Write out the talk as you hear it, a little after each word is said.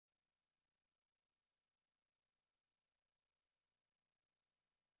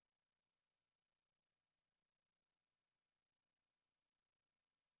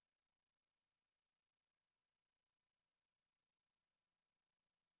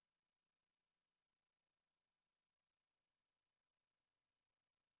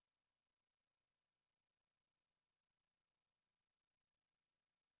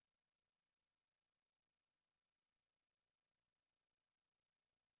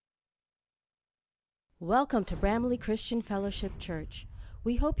Welcome to Bramley Christian Fellowship Church.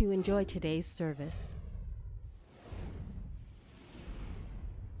 We hope you enjoy today's service.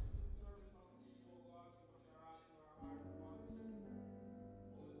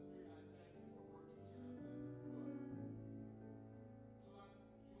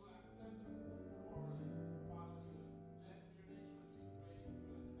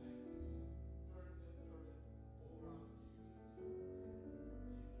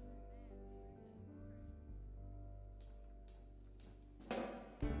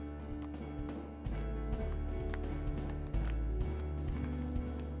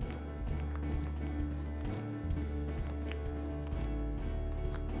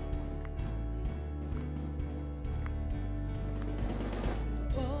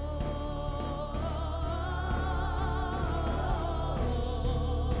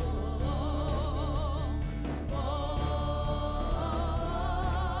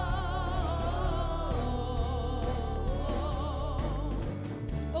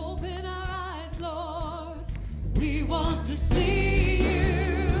 To see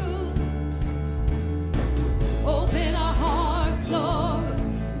you, open our hearts, Lord,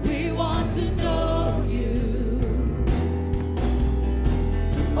 we want to know you.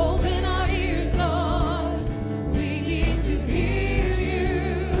 Open our ears, Lord, we need to hear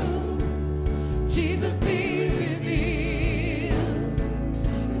you. Jesus, be revealed.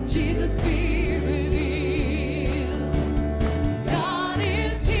 Jesus, be revealed. God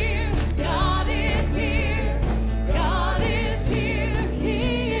is here. God is here. God is here.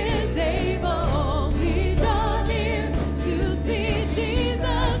 He is able. We draw near to see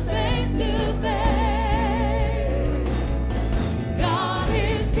Jesus face to face. God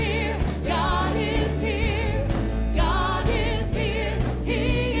is here. God is here. God is here.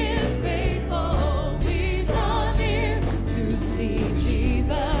 He is faithful. We draw near to see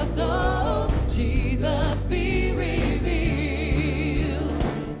Jesus. Oh, Jesus, be revealed.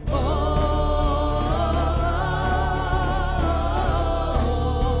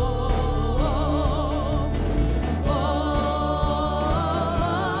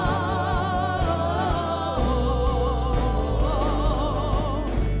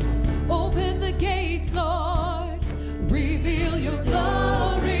 Open the gates, Lord, reveal your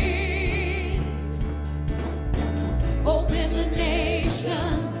glory. Open the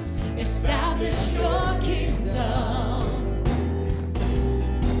nations, establish your kingdom.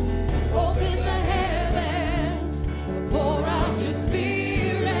 Open the heavens, pour out your spirit.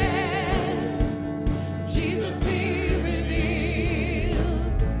 Jesus, be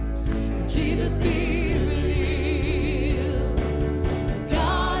revealed. Jesus, be revealed.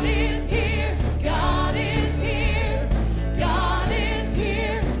 God is here. God is here. God is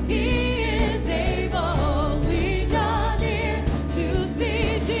here. He is able. We draw near to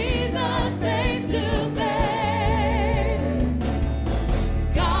see Jesus face to face.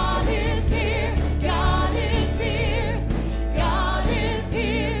 God is here. God is here. God is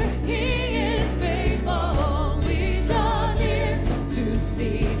here. He is faithful. We draw near to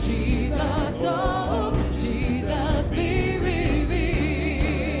see Jesus. Oh, Jesus, be revealed.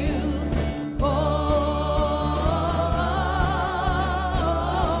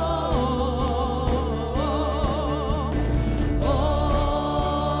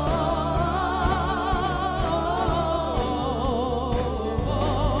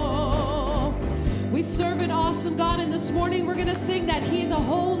 We serve an awesome God, and this morning we're going to sing that He's a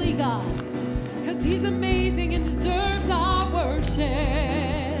holy God, because He's amazing and deserves our worship.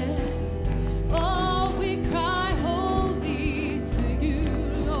 Oh, we cry holy to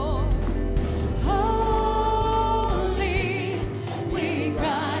you, Lord. Holy, we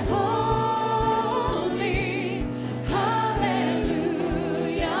cry holy. Hallelujah.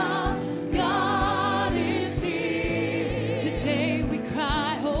 God is here. Today we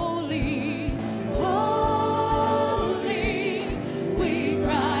cry holy. Holy, we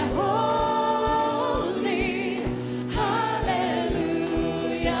cry holy. Hallelujah.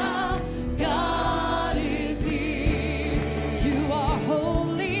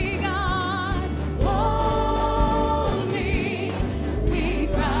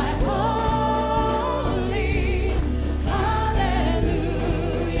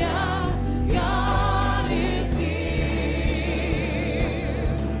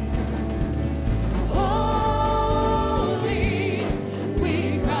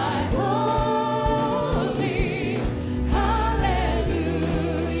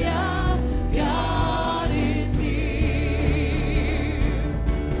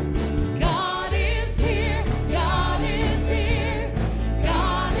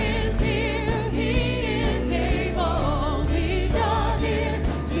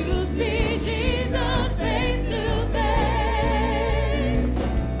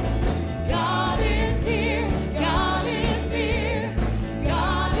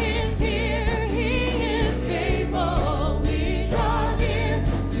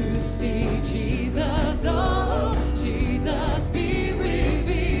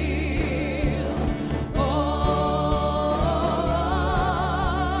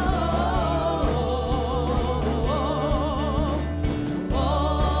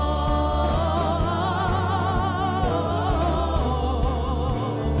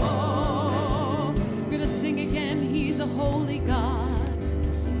 holy God.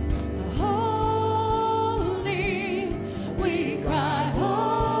 Holy, we cry,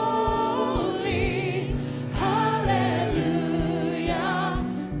 holy, hallelujah,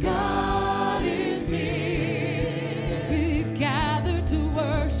 God is here. We gather to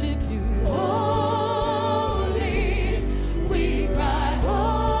worship you. Holy, we cry,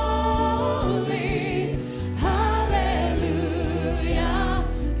 holy, hallelujah,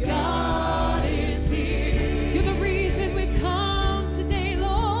 God is here. You're the reason we've come.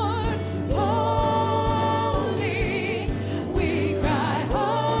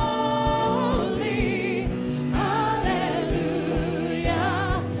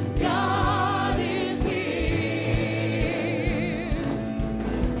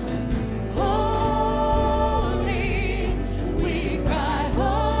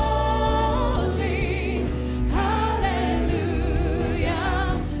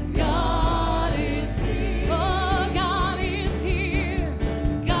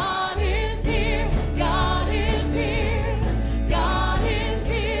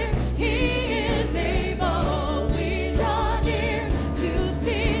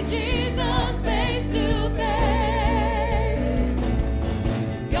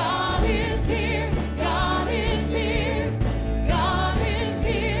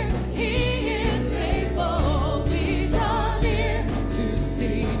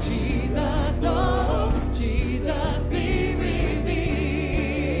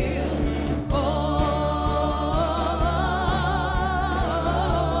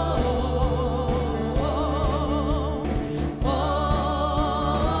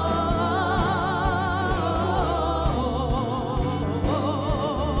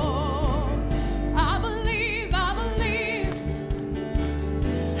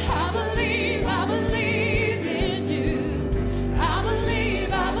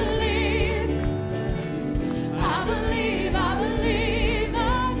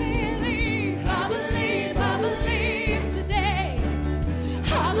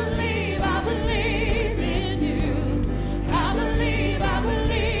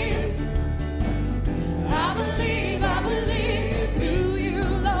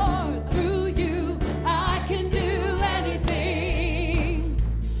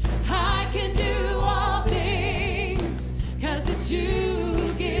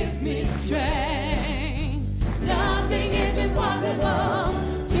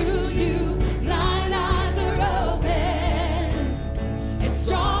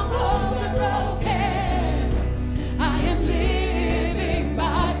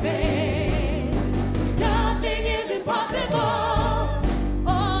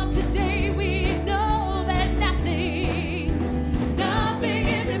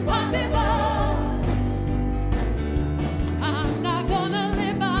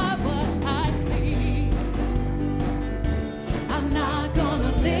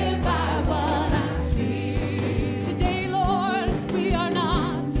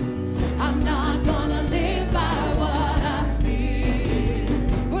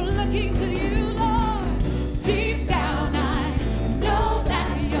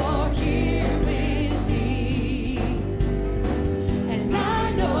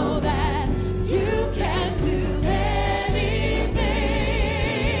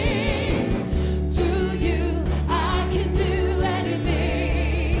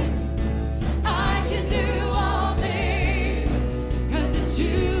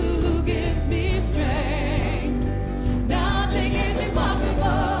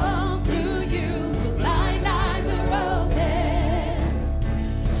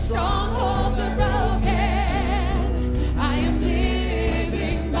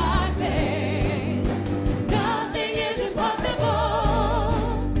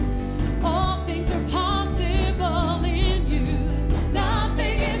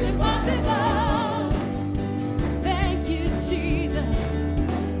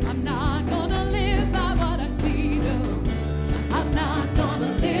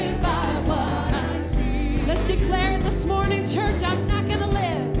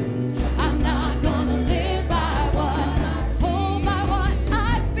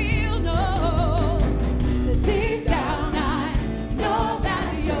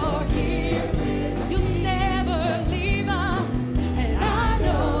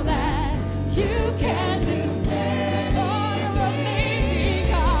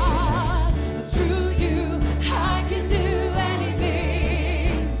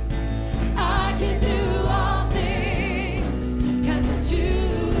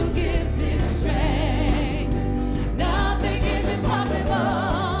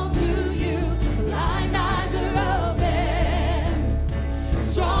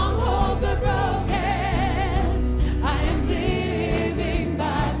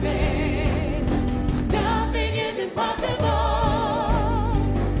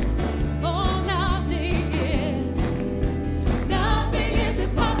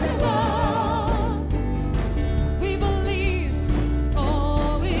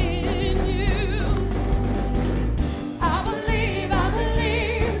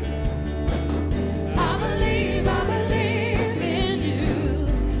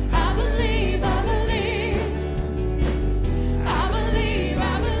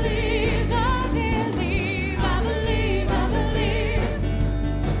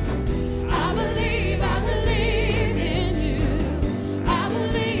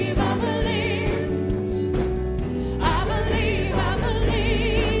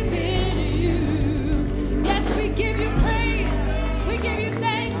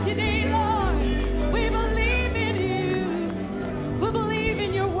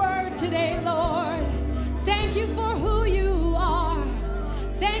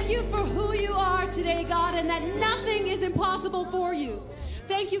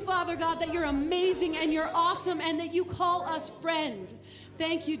 Thank you, Father God, that you're amazing and you're awesome and that you call us friend.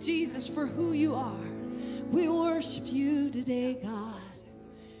 Thank you, Jesus, for who you are. We worship you today, God.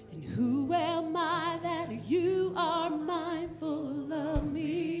 And who am I that you are mindful of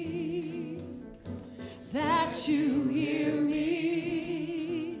me? That you hear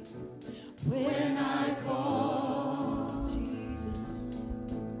me when I call, Jesus.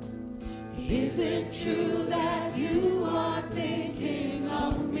 Is it true that you are thinking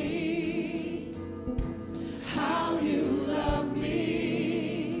of me? How you love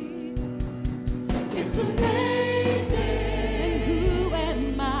me? It's amazing. And who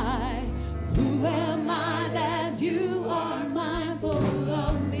am I? Who am I that you are mindful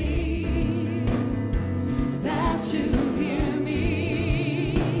of me? That you hear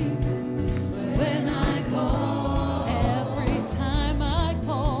me when I call. Every time I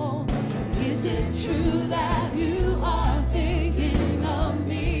call, is it true that you are thinking of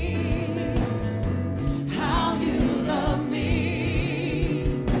me? How you love me?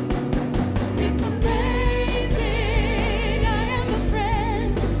 It's amazing. I am a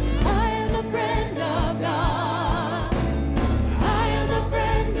friend. I am a friend of God. I am a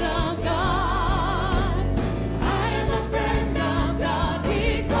friend of God. I am a friend of God.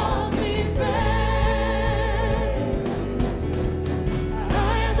 He calls me friend.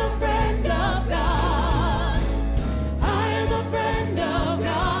 I am a friend of God. I am a friend of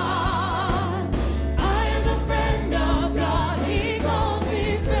God. I am a friend of God. He calls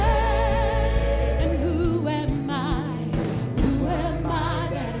me friend. And who am I? Who am I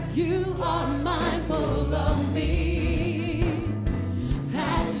that you are mindful of me?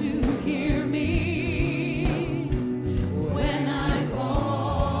 That you hear me when I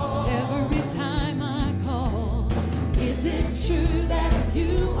call. Every time I call, is it true that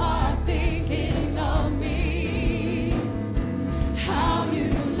you are thinking of me? How you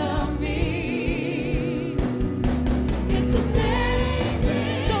love me? It's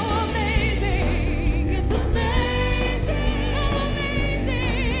amazing. So amazing. It's amazing. So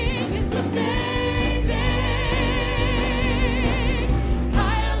amazing. It's amazing. I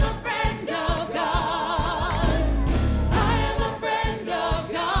am a friend of God. I am a friend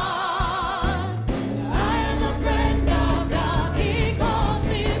of God. I am a friend of God. He calls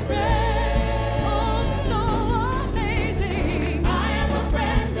me friend. Oh, so amazing. I am a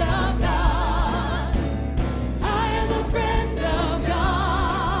friend of God. I am a friend of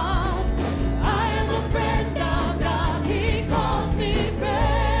God. I am a friend of God. He calls me friend.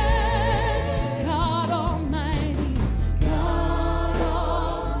 God Almighty, God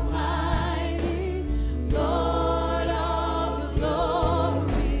Almighty, Lord of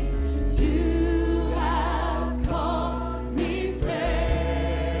glory, you have called me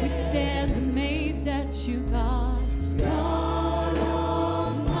friend. We stand amazed at you, God. God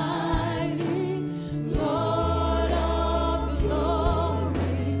Almighty, Lord of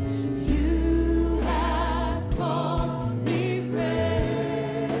glory, you have called me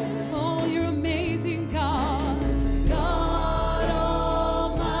friend. Oh, you're amazing, God. God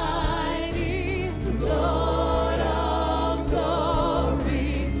Almighty, Lord of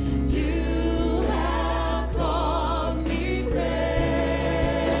glory, you have called me friend.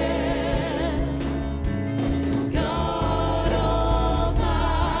 God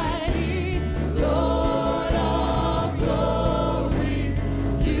Almighty, Lord of glory,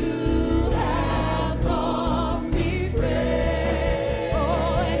 you have called me friend.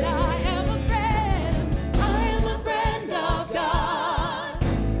 Oh, and I am a friend. I am a friend of God.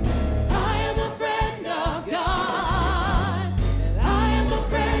 I am a friend of God. I am a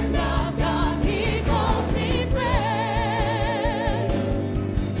friend of God. He calls me friend.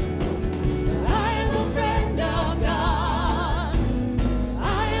 I am a friend of God.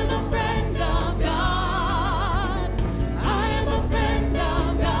 I am a friend of God. I am a friend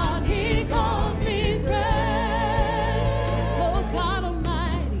of God. He calls me friend. Oh, God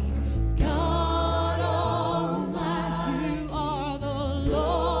Almighty, God Almighty, you are the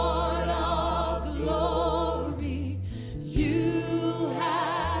Lord of glory. You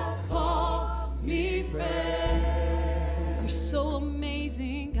have called me friend. You're so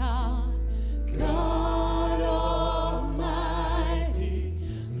amazing, God. God Almighty,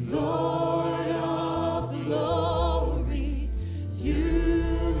 Lord of glory,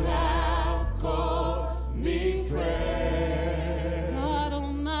 you have called me friend. God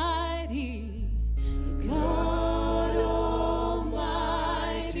Almighty, God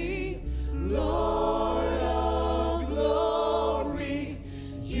Almighty, Lord of glory,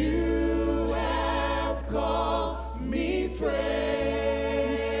 you have called me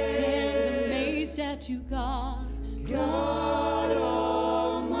friend. We stand amazed at you, God. God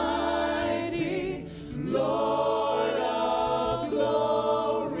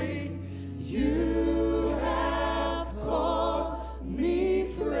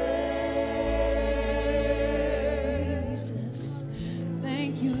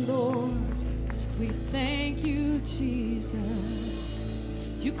you, Lord. We thank you, Jesus.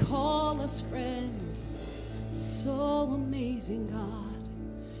 You call us friend. So amazing, God.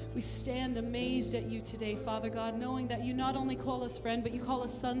 We stand amazed at you today, Father God, knowing that you not only call us friend, but you call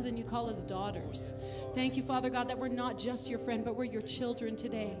us sons and you call us daughters. Thank you, Father God, that we're not just your friend, but we're your children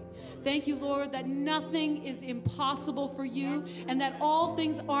today. Thank you, Lord, that nothing is impossible for you and that all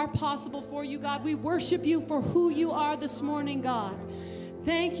things are possible for you, God. We worship you for who you are this morning, God.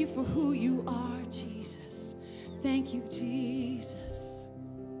 Thank you for who you are, Jesus. Thank you, Jesus.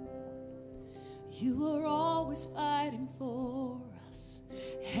 You are always fighting for us.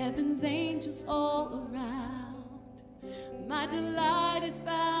 Heaven's angels all around. My delight is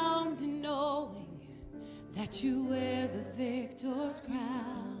found in knowing that you wear the victor's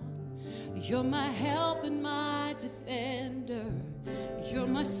crown. You're my help and my defender. You're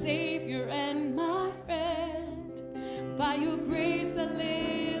my savior and my friend. By your grace I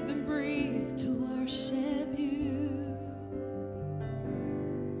live and breathe to worship you.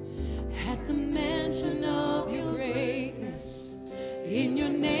 At the mention of your greatness, in your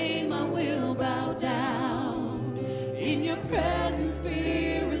name I will bow down. In your presence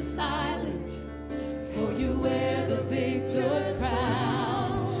fear is silent, for you wear the victor's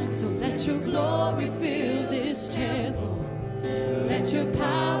crown. So let your glory fill this temple. Let your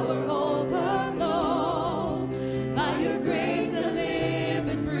power overflow. By your grace I live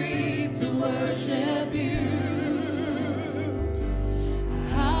and breathe to worship you.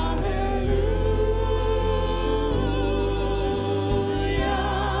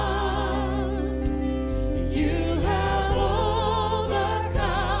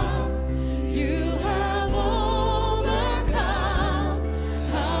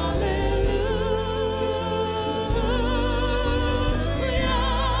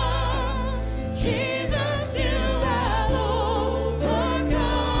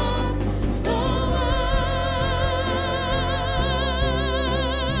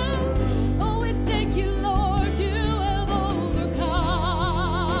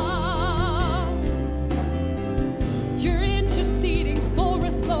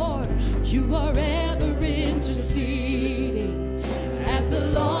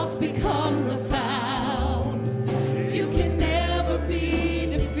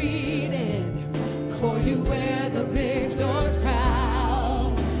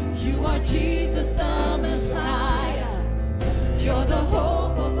 Jesus the Messiah, you're the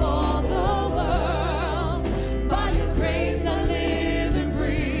hope of all the world. By your grace I live and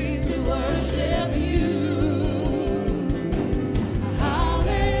breathe to worship you.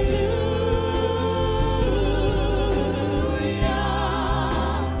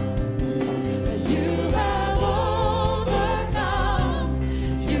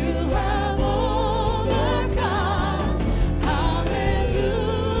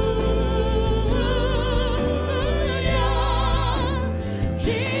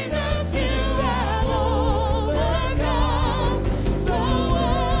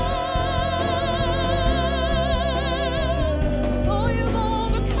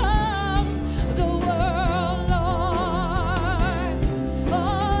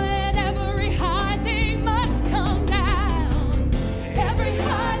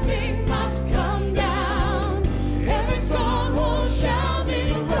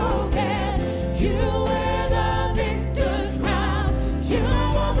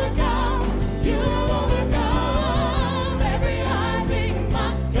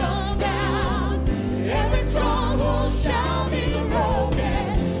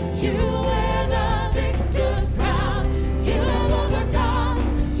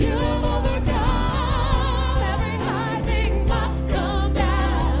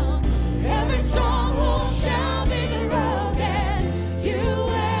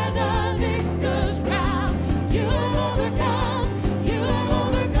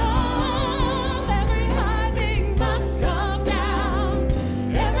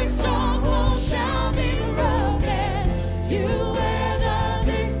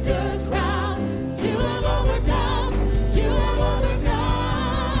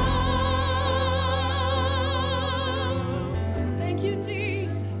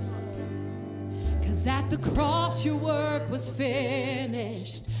 At the cross your work was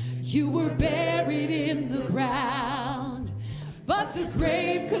finished. You were buried in the ground, but the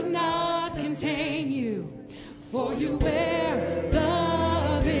grave could not contain you, for you wear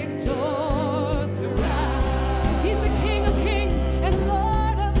the victor's crown. He's the King of Kings and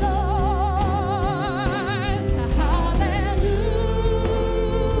Lord of Lords. Hallelujah.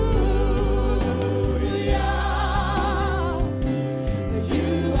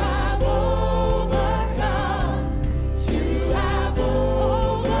 You have overcome. You have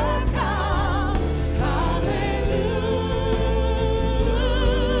overcome.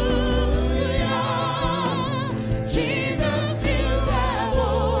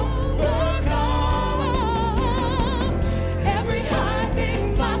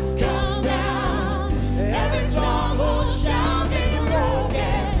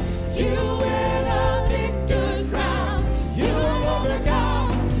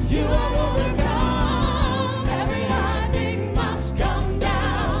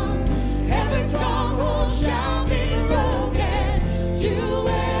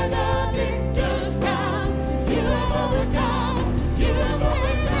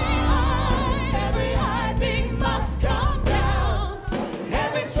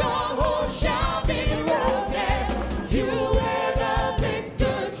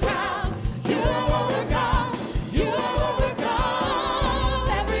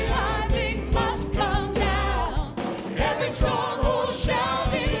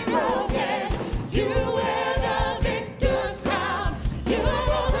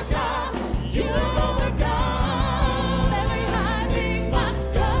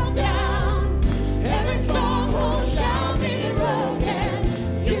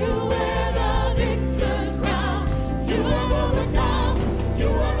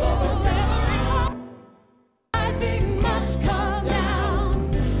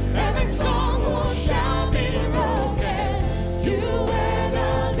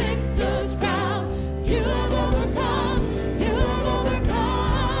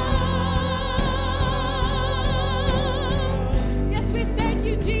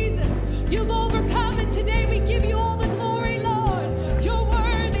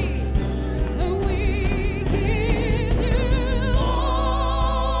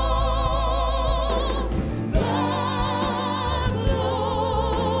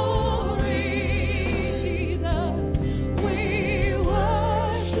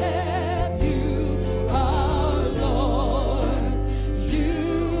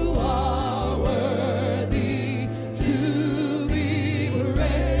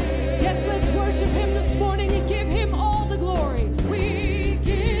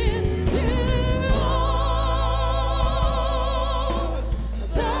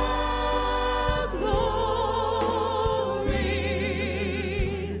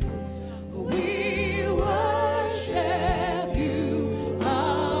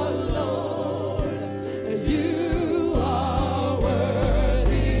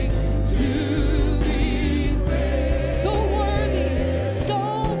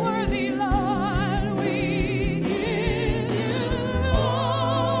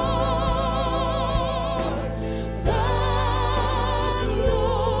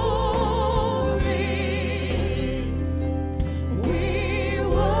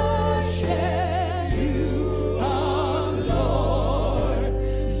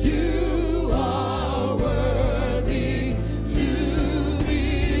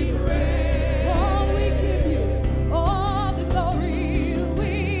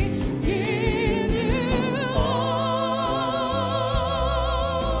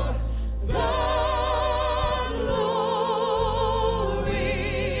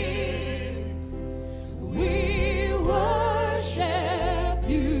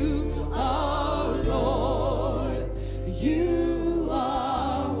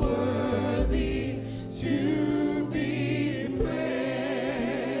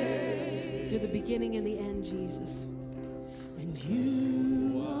 beginning and the end, Jesus. And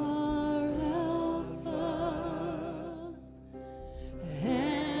you are Alpha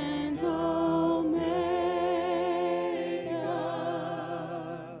and Omega.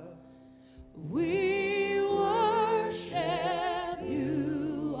 We worship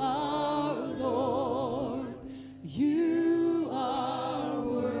you, our Lord. You are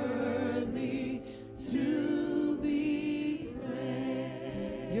worthy to be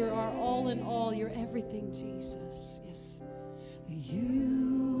praised. You're our all in all. You're everything, Jesus. Yes.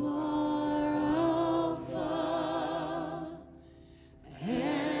 You are Alpha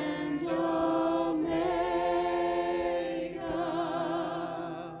and Omega.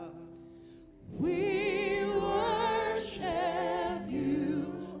 We worship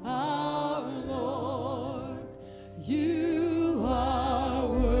you, our Lord. You are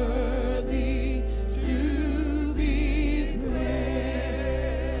worthy to be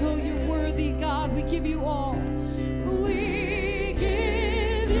praised. So you're worthy, God. We give you all. We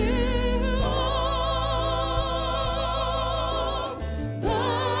give you all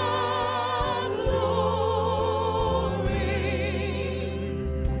the glory.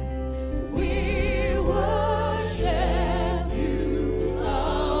 We worship you,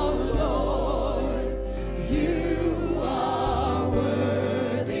 our Lord. You are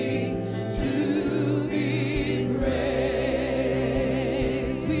worthy to be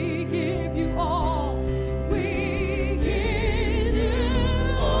praised. We give you all. We give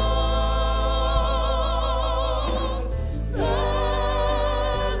you all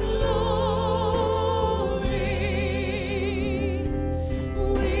the glory.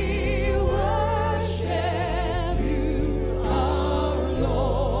 We worship you, our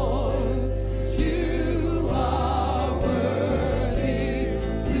Lord. You are worthy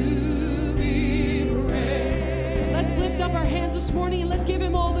to be praised. Let's lift up our hands this morning and let's give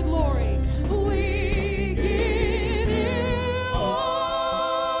him all the glory. We give you all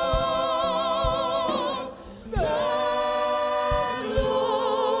the glory.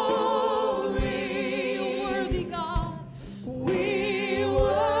 You're worthy, God. We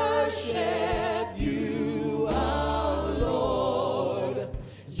worship you, our Lord.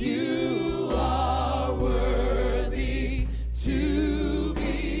 You are worthy to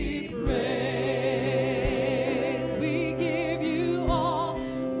be praised. We give you all.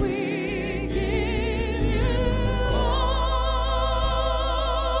 We give you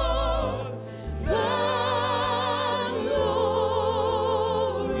all the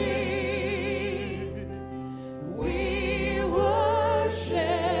glory. We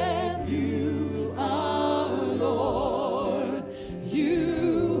worship you, our Lord.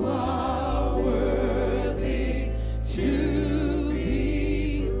 You are worthy to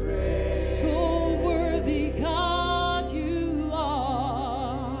be praised. So worthy, God, you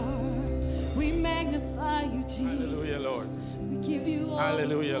are. We magnify you, Jesus. Hallelujah, Lord. We give you all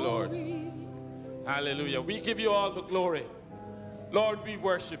Hallelujah, the Lord. glory. Hallelujah. We give you all the glory. Lord, we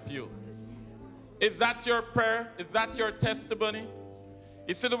worship you. Is that your prayer? Is that your testimony?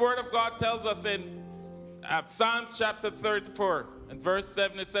 You see, the word of God tells us in Psalms chapter 34 and verse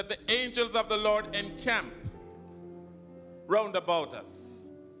 7, it said, the angels of the Lord encamp round about us,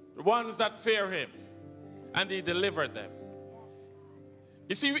 the ones that fear him, and he delivered them.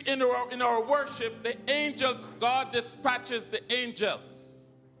 You see, in our worship, the angels, God dispatches the angels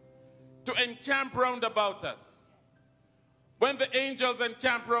to encamp round about us. When the angels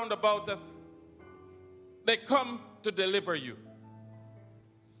encamp round about us, they come to deliver you.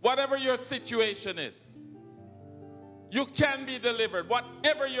 Whatever your situation is, you can be delivered.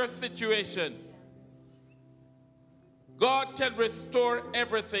 Whatever your situation, God can restore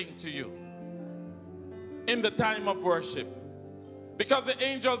everything to you in the time of worship. Because the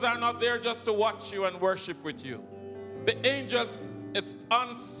angels are not there just to watch you and worship with you. The angels, it's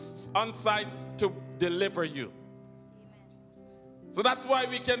on site to deliver you. So that's why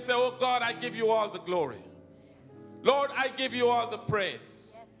we can say, oh God, I give you all the glory. Lord, I give you all the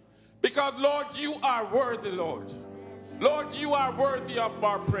praise. Because Lord, you are worthy, Lord. Lord, you are worthy of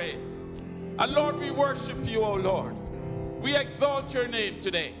our praise. And Lord, we worship you, oh Lord. We exalt your name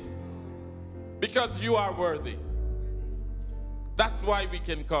today. Because you are worthy. That's why we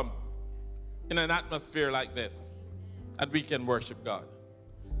can come in an atmosphere like this and we can worship God.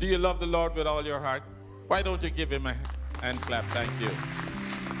 Do you love the Lord with all your heart? Why don't you give him a hand clap? Thank you.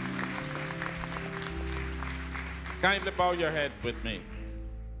 Kindly bow your head with me.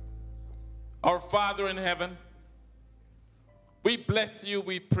 Our Father in heaven, we bless you,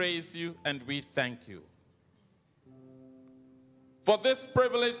 we praise you, and we thank you for this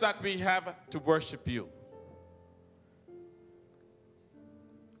privilege that we have to worship you.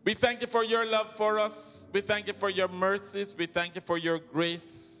 We thank you for your love for us. We thank you for your mercies. We thank you for your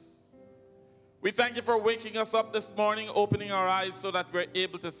grace. We thank you for waking us up this morning, opening our eyes so that we're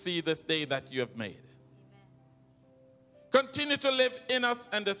able to see this day that you have made. Continue to live in us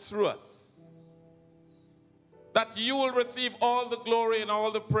and through us, that you will receive all the glory and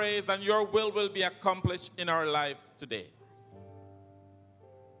all the praise, and your will be accomplished in our lives today.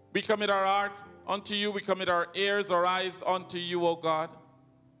 We commit our heart unto you. We commit our ears, our eyes unto you, O God.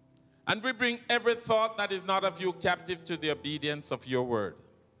 And we bring every thought that is not of you captive to the obedience of your word,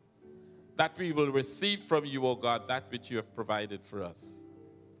 that we will receive from you, O God, that which you have provided for us.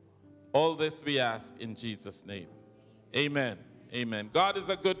 All this we ask in Jesus' name. Amen. Amen. God is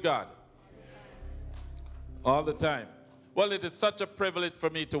a good God. All the time. Well, it is such a privilege for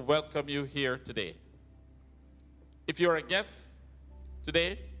me to welcome you here today. If you're a guest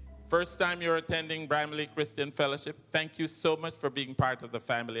today, first time you're attending Bramley Christian Fellowship, thank you so much for being part of the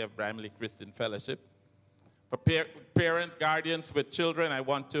family of Bramley Christian Fellowship. For parents, guardians with children, I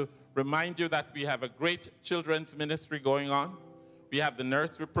want to remind you that we have a great children's ministry going on. We have the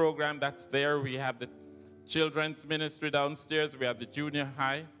nursery program that's there. We have the children's ministry downstairs. We have the junior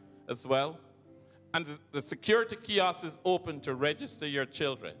high as well. And the security kiosk is open to register your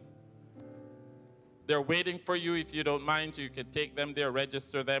children. They're waiting for you. If you don't mind, you can take them there,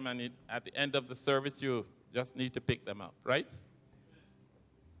 register them, and at the end of the service, you just need to pick them up, right?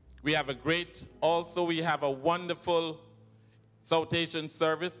 We have we have a wonderful South Asian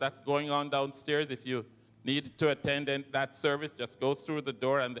service that's going on downstairs. If you need to attend that service, just go through the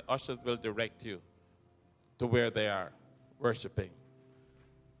door and the ushers will direct you to where they are worshiping.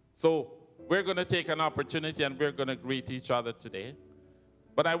 So we're going to take an opportunity and we're going to greet each other today.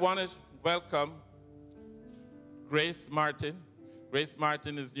 But I want to welcome Grace Martin. Grace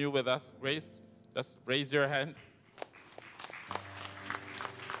Martin is new with us. Grace, just raise your hand.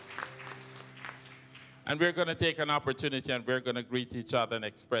 And we're going to take an opportunity and we're going to greet each other and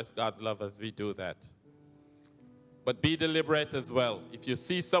express God's love as we do that. But be deliberate as well. If you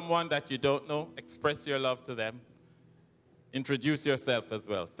see someone that you don't know, express your love to them. Introduce yourself as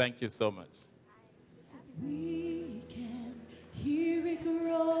well. Thank you so much. We can hear it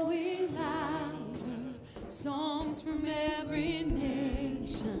growing louder, songs from every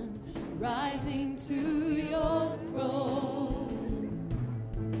nation rising to your throne.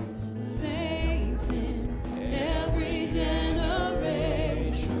 Saints in every generation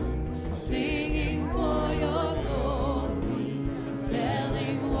singing for your glory,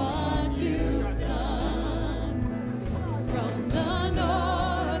 telling what you've done. From the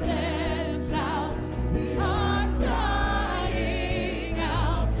north and south, we are crying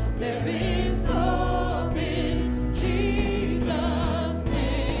out, there is hope in Jesus'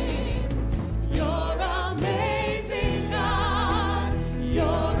 name. You're amazing, God.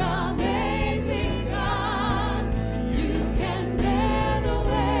 You're amazing, God. You can bear the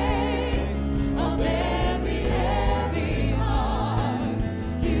weight of every heavy heart.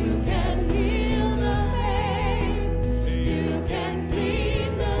 You can heal the pain. You can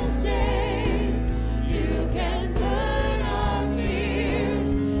clean the stain. You can turn our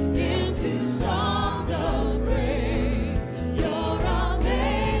tears into songs of praise. You're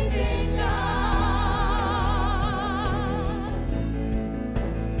amazing, God.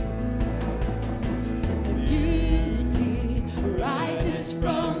 Beauty rises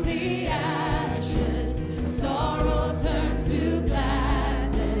from the ashes. Sorrow turns to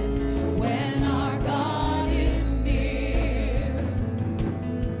gladness when our God is near.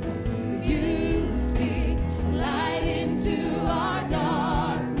 You speak light into our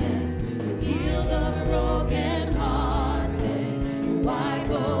darkness. You heal the brokenhearted. Wipe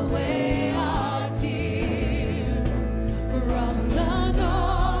away our tears. From the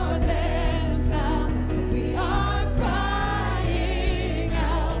north and south, we are crying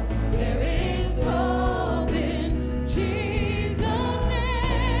out, there is hope in Jesus'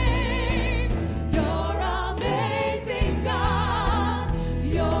 name. You're amazing, God.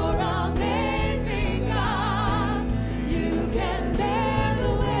 You're amazing, God. You can bear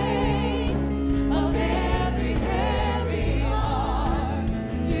the weight of every heavy heart.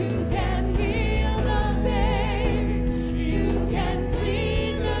 You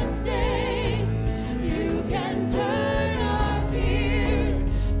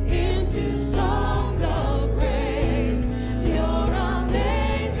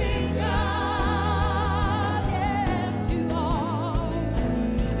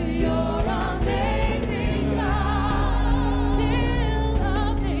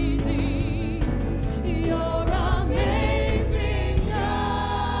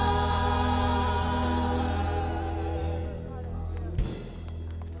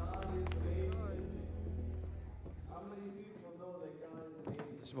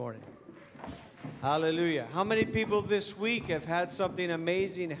this morning? Hallelujah. How many people this week have had something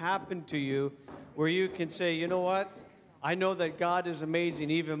amazing happen to you where you can say, you know what? I know that God is amazing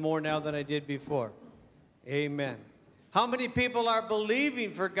even more now than I did before. Amen. How many people are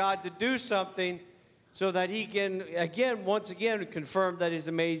believing for God to do something so that He can, once again, confirm that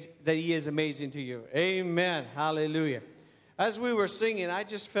He is amazing to you? Amen. Hallelujah. As we were singing, I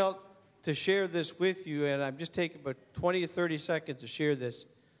just felt to share this with you, and I'm just taking about 20 or 30 seconds to share this.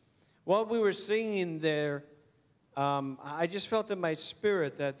 While we were singing there, I just felt in my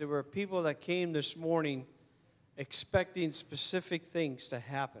spirit that there were people that came this morning expecting specific things to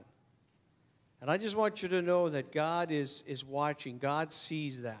happen. And I just want you to know that God is watching. God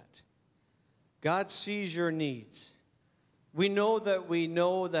sees that. God sees your needs. We know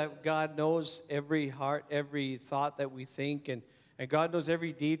that God knows every heart, every thought that we think, and God knows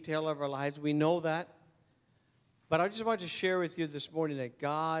every detail of our lives. We know that. But I just want to share with you this morning that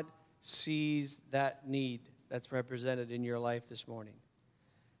God sees that need that's represented in your life this morning.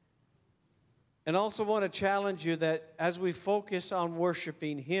 And also want to challenge you that as we focus on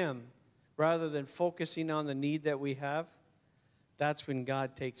worshiping Him, rather than focusing on the need that we have, that's when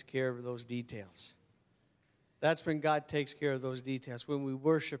God takes care of those details. That's when God takes care of those details, when we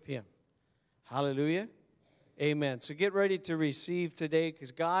worship Him. Hallelujah. Amen. So get ready to receive today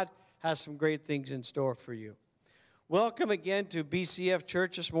because God has some great things in store for you. Welcome again to BCF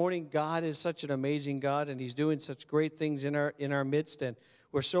Church this morning. God is such an amazing God, and He's doing such great things in our midst. And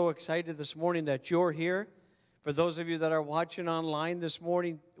we're so excited this morning that you're here. For those of you that are watching online this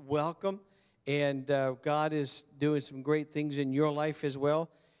morning, welcome. And God is doing some great things in your life as well.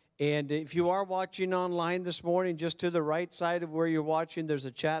 And if you are watching online this morning, just to the right side of where you're watching, there's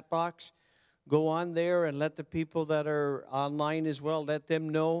a chat box. Go on there and let the people that are online as well, let them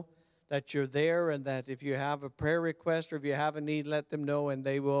know that you're there, and that if you have a prayer request or if you have a need, let them know, and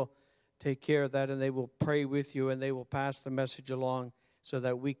they will take care of that, and they will pray with you, and they will pass the message along so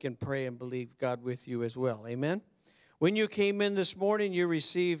that we can pray and believe God with you as well. Amen? When you came in this morning, you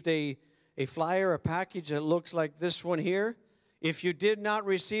received a flyer, a package that looks like this one here. If you did not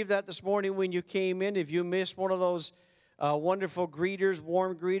receive that this morning when you came in, if you missed one of those wonderful greeters,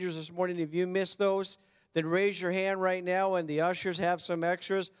 warm greeters this morning, if you missed those, then raise your hand right now, and the ushers have some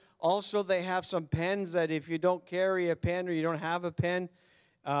extras. Also, they have some pens that if you don't carry a pen or you don't have a pen,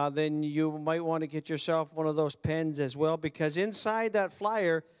 then you might want to get yourself one of those pens as well, because inside that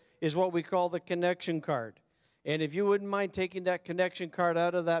flyer is what we call the connection card. And if you wouldn't mind taking that connection card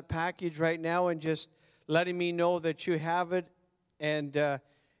out of that package right now and just letting me know that you have it. And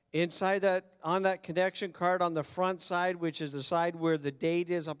inside that, on that connection card on the front side, which is the side where the date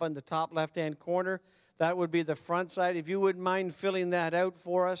is up on the top left-hand corner, that would be the front side. If you wouldn't mind filling that out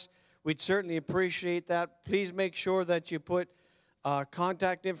for us, we'd certainly appreciate that. Please make sure that you put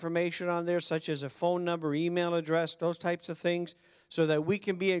contact information on there, such as a phone number, email address, those types of things, so that we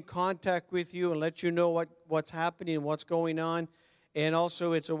can be in contact with you and let you know what's happening and what's going on. And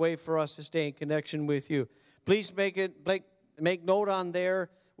also, it's a way for us to stay in connection with you. Please make note on there,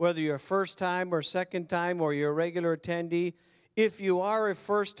 whether you're a first time or second time or you're a regular attendee. If you are a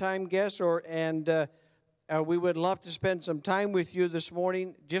first time guest we would love to spend some time with you this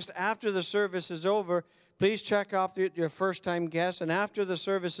morning. Just after the service is over, please check off your first time guests. And after the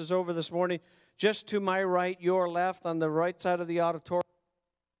service is over this morning, just to my right, your left, on the right side of the auditorium,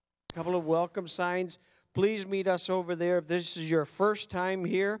 a couple of welcome signs. Please meet us over there if this is your first time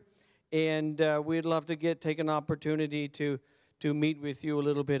here. And we'd love to take an opportunity to meet with you a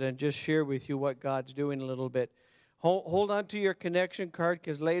little bit and just share with you what God's doing a little bit. Hold on to your connection card,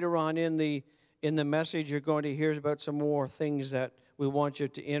 because later on in the message you're going to hear about some more things that we want you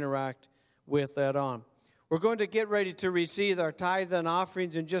to interact with that on. We're going to get ready to receive our tithe and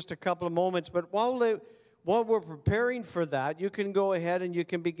offerings in just a couple of moments, but while we're preparing for that, you can go ahead and you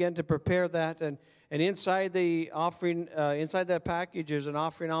can begin to prepare that, and inside the offering, inside that package is an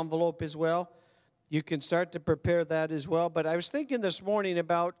offering envelope as well. You can start to prepare that as well. But I was thinking this morning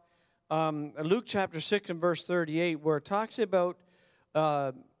about Luke chapter 6 and verse 38, where it talks about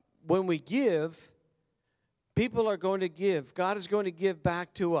when we give, people are going to give. God is going to give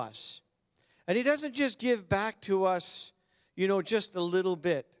back to us. And He doesn't just give back to us, just a little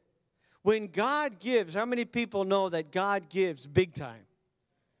bit. When God gives, how many people know that God gives big time?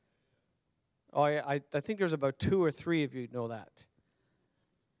 Oh, I think there's about 2 or 3 of you know that.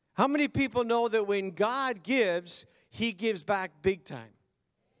 How many people know that when God gives, He gives back big time?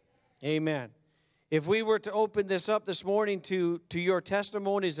 Amen. If we were to open this up this morning to your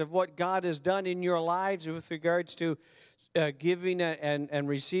testimonies of what God has done in your lives with regards to giving and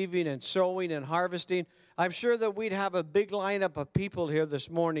receiving and sowing and harvesting, I'm sure that we'd have a big lineup of people here this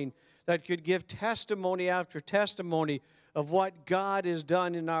morning that could give testimony after testimony of what God has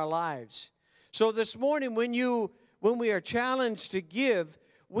done in our lives. So this morning, when we are challenged to give,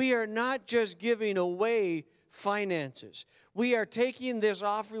 we are not just giving away finances. We are taking this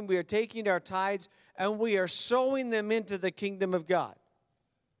offering, we are taking our tithes, and we are sowing them into the kingdom of God.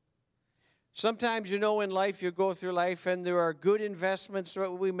 Sometimes, in life, you go through life, and there are good investments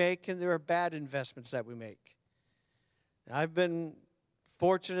that we make, and there are bad investments that we make. I've been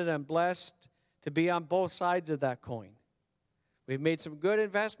fortunate and blessed to be on both sides of that coin. We've made some good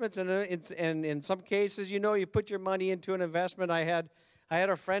investments, and in some cases, you put your money into an investment. I had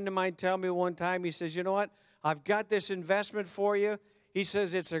a friend of mine tell me one time, he says, you know what, I've got this investment for you. He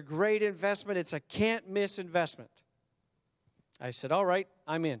says, it's a great investment. It's a can't-miss investment. I said, all right,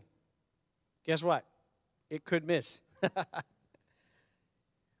 I'm in. Guess what? It could miss.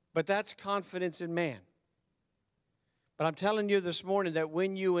 But that's confidence in man. But I'm telling you this morning that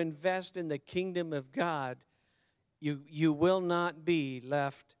when you invest in the kingdom of God, you will not be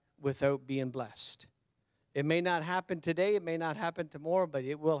left without being blessed. It may not happen today, it may not happen tomorrow, but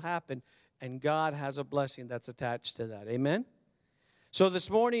it will happen. And God has a blessing that's attached to that. Amen? So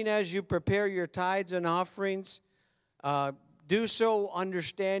this morning, as you prepare your tithes and offerings, do so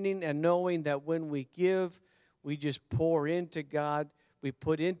understanding and knowing that when we give, we just pour into God. We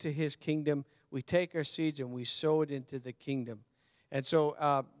put into His kingdom. We take our seeds and we sow it into the kingdom. And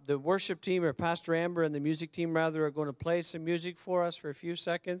so the worship team, or Pastor Amber and the music team, rather, are going to play some music for us for a few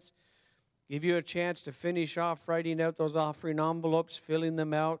seconds. Give you a chance to finish off writing out those offering envelopes, filling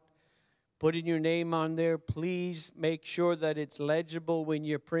them out, putting your name on there. Please make sure that it's legible when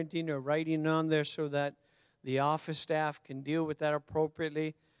you're printing or writing on there so that the office staff can deal with that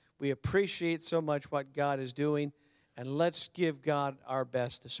appropriately. We appreciate so much what God is doing, and let's give God our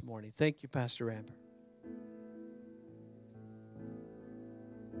best this morning. Thank you, Pastor Amber.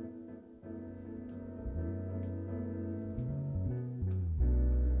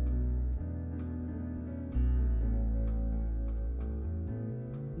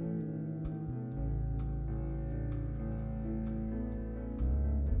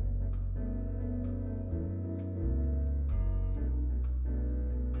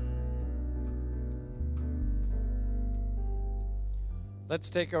 Let's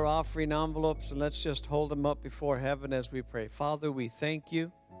take our offering envelopes and let's just hold them up before heaven as we pray. Father, we thank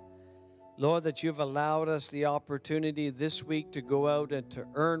you, Lord, that you've allowed us the opportunity this week to go out and to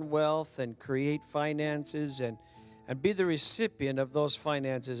earn wealth and create finances and be the recipient of those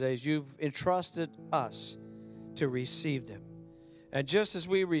finances as you've entrusted us to receive them. And just as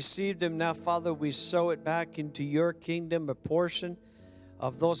we receive them now, Father, we sow it back into your kingdom, a portion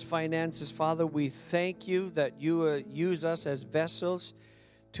of those finances. Father, we thank you that you use us as vessels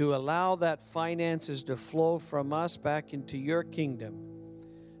to allow that finances to flow from us back into your kingdom.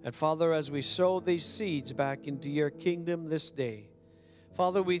 And Father, as we sow these seeds back into your kingdom this day,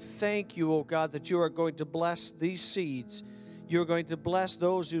 Father, we thank you, oh God, that you are going to bless these seeds. You're going to bless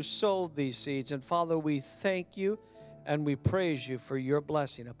those who sowed these seeds. And Father, we thank you and we praise you for your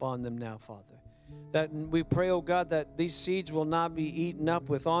blessing upon them now, Father. That we pray, oh God, that these seeds will not be eaten up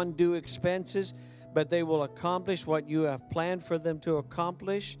with undue expenses, but they will accomplish what you have planned for them to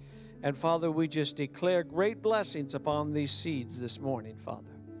accomplish. And Father, we just declare great blessings upon these seeds this morning,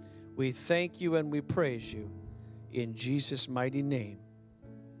 Father. We thank you and we praise you in Jesus' mighty name.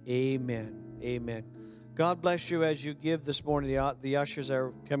 Amen. Amen. God bless you as you give this morning. The ushers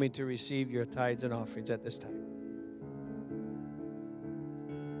are coming to receive your tithes and offerings at this time.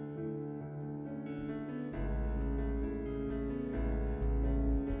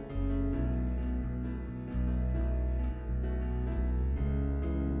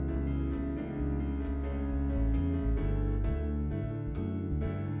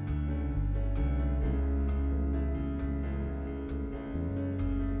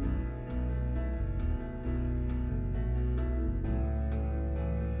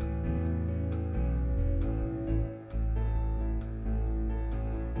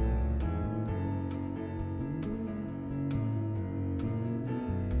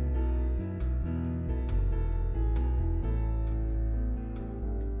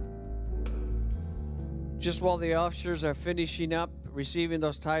 Just while the officers are finishing up receiving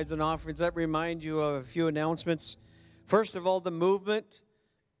those tithes and offerings, let me remind you of a few announcements. First of all, the movement.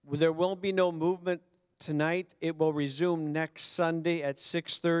 There will be no movement tonight. It will resume next Sunday at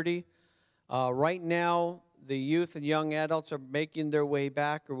 6:30. Right now, the youth and young adults are making their way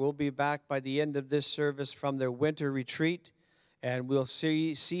back, or will be back by the end of this service from their winter retreat. And we'll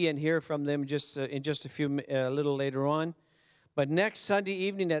see and hear from them just in just a little later on. But next Sunday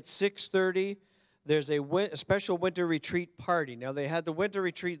evening at 6:30, there's a special winter retreat party. Now, they had the winter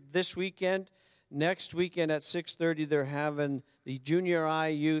retreat this weekend. Next weekend at 6:30, they're having the junior high,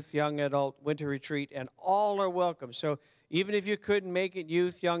 youth, young adult winter retreat, and all are welcome. So even if you couldn't make it,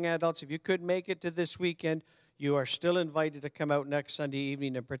 youth, young adults, if you couldn't make it to this weekend, you are still invited to come out next Sunday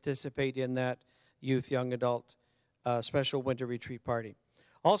evening and participate in that youth, young adult special winter retreat party.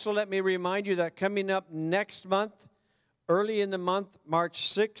 Also, let me remind you that coming up next month, early in the month, March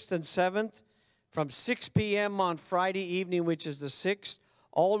 6th and 7th, from 6 p.m. on Friday evening, which is the 6th,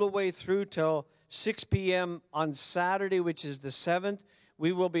 all the way through till 6 p.m. on Saturday, which is the 7th,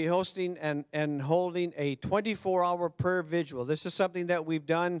 we will be hosting and holding a 24-hour prayer vigil. This is something that we've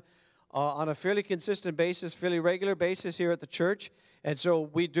done on a fairly consistent basis, fairly regular basis here at the church. And so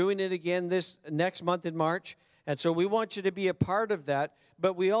we're doing it again this next month in March. And so we want you to be a part of that,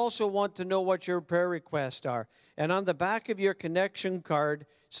 but we also want to know what your prayer requests are. And on the back of your connection card,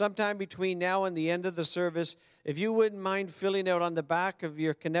 sometime between now and the end of the service, if you wouldn't mind filling out on the back of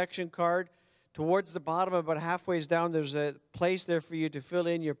your connection card, towards the bottom, about halfway down, there's a place there for you to fill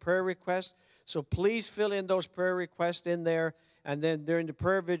in your prayer requests. So please fill in those prayer requests in there. And then during the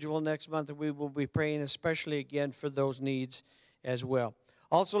prayer vigil next month, we will be praying especially again for those needs as well.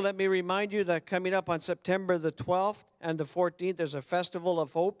 Also, let me remind you that coming up on September the 12th and the 14th, there's a Festival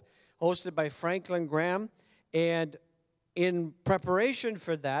of Hope hosted by Franklin Graham. And in preparation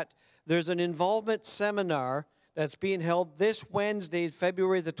for that, there's an involvement seminar that's being held this Wednesday,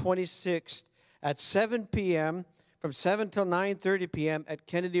 February the 26th at 7 p.m., from 7 till 9:30 p.m. at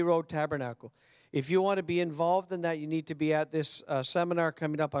Kennedy Road Tabernacle. If you want to be involved in that, you need to be at this seminar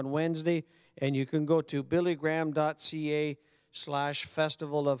coming up on Wednesday, and you can go to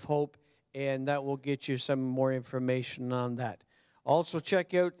billygraham.ca/Festival of Hope, and that will get you some more information on that. Also,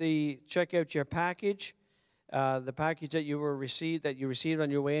 check out your package, the package that you received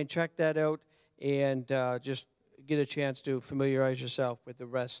on your way, and check that out, and just get a chance to familiarize yourself with the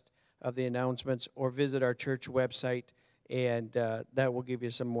rest of the announcements, or visit our church website, and that will give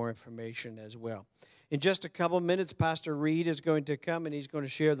you some more information as well. In just a couple minutes, Pastor Reid is going to come, and he's going to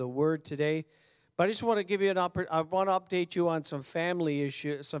share the word today. But I just want to give you I want to update you on some family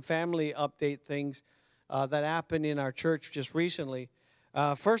issues, some family update things that happened in our church just recently.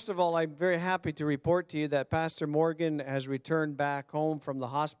 First of all, I'm very happy to report to you that Pastor Morgan has returned back home from the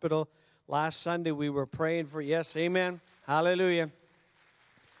hospital. Last Sunday, we were praying for, yes, amen, hallelujah.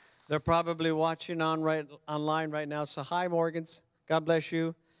 They're probably watching online right now. So hi, Morgans. God bless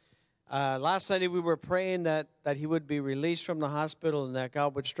you. Last Sunday, we were praying that he would be released from the hospital and that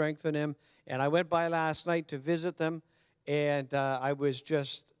God would strengthen him. And I went by last night to visit them, and I was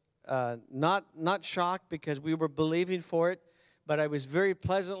just not shocked because we were believing for it, but I was very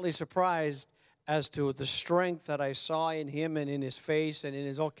pleasantly surprised as to the strength that I saw in him and in his face and in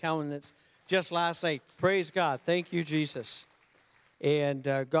his whole countenance just last night. Praise God. Thank you, Jesus. And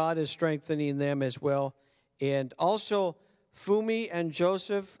God is strengthening them as well. And also, Fumi and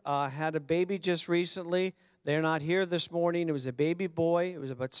Joseph had a baby just recently. They're not here this morning. It was a baby boy. It was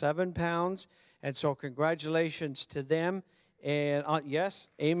about 7 pounds. And so congratulations to them. And yes,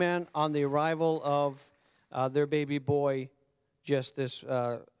 amen, on the arrival of their baby boy just this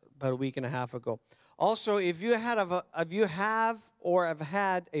about a week and a half ago. Also, if you have or have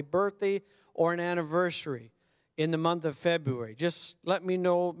had a birthday or an anniversary in the month of February, just let me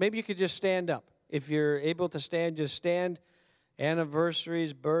know. Maybe you could just stand up. If you're able to stand, just stand.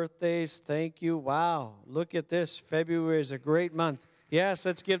 Anniversaries, birthdays, thank you. Wow, look at this. February is a great month. Yes,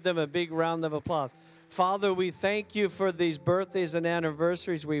 let's give them a big round of applause. Father, we thank you for these birthdays and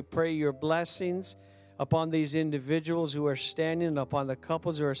anniversaries. We pray your blessings upon these individuals who are standing, upon the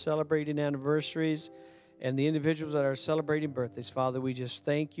couples who are celebrating anniversaries, and the individuals that are celebrating birthdays. Father, we just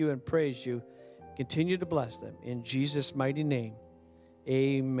thank you and praise you. Continue to bless them. In Jesus' mighty name,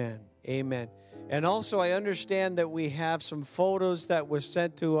 amen. Amen. And also, I understand that we have some photos that was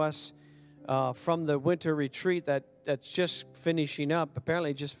sent to us from the winter retreat that's just finishing up,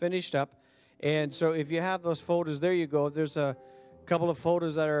 apparently just finished up. And so if you have those photos, there you go. There's a couple of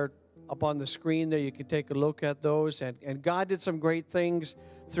photos that are up on the screen there. You can take a look at those. And God did some great things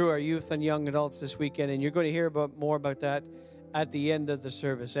through our youth and young adults this weekend. And you're going to hear more about that at the end of the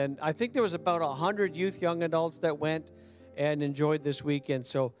service. And I think there was about 100 youth, young adults that went and enjoyed this weekend.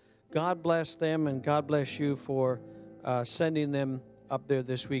 So God bless them, and God bless you for sending them up there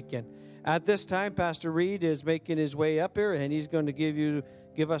this weekend. At this time, Pastor Reid is making his way up here, and he's going to give you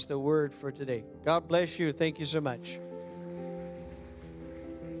give us the word for today. God bless you. Thank you so much.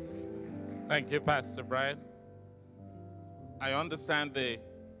 Thank you, Pastor Brian. I understand the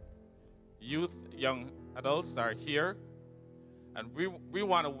youth, young adults are here, and we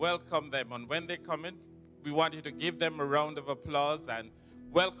want to welcome them. And when they come in, we want you to give them a round of applause and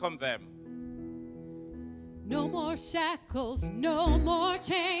welcome them. No more shackles, no more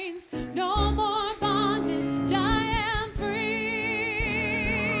chains, no more bondage. I am free.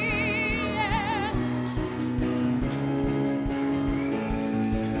 Yeah.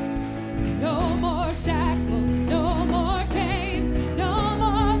 No more shackles, no more chains, no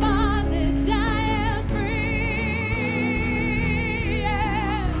more bondage. I am free.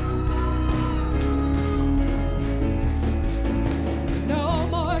 Yeah. No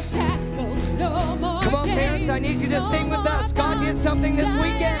more shackles, no more. Come on, parents, I need you to sing with us. God did something this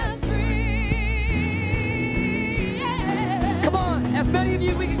weekend. Come on, as many of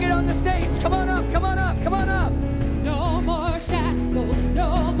you we can get on the stage. Come on up, come on up, come on up. No more shackles,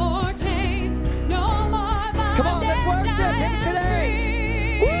 no more chains, no more bondage. Come on, let's worship Him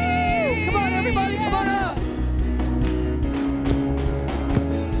today. Woo! Come on, everybody, come on up.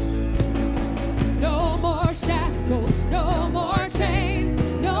 No more shackles, no more chains,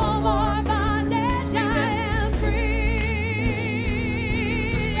 no more bondage. I am free.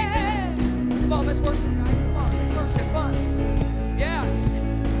 Just squeeze it. Come on, let's worship, guys. Come on, let's worship. Fun. Yes.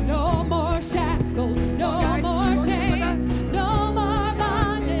 No more shackles, no guys, more worship with chains, us. no more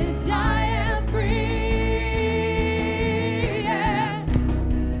bondage. I am free. Yeah.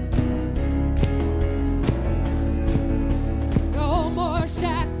 No more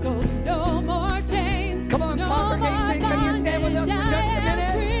shackles, no more chains. Come on, no congregation, more can you stand with us for bondage. just I a am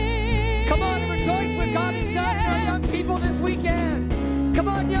minute? free. Come on and rejoice with God has done in our young people this weekend. Come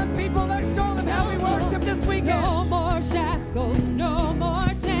on, young people, let's show them how we worship this weekend. No more shackles, no more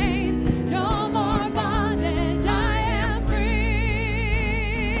chains, no more bondage. I am free.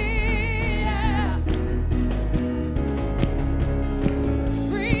 Yeah.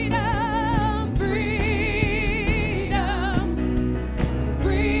 Freedom, freedom, freedom,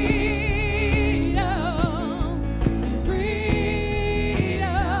 freedom,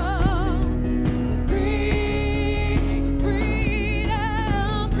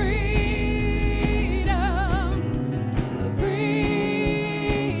 freedom,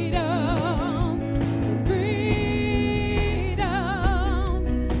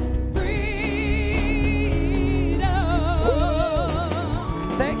 freedom,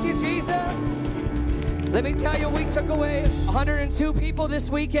 Thank you, Jesus. Let me tell you, we took away 102 people this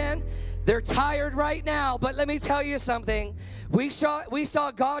weekend. They're tired right now, but let me tell you something. We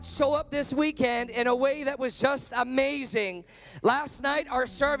saw God show up this weekend in a way that was just amazing. Last night, our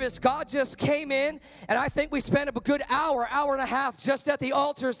service, God just came in, and I think we spent a good hour and a half just at the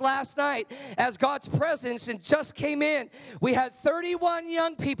altars last night as God's presence and just came in. We had 31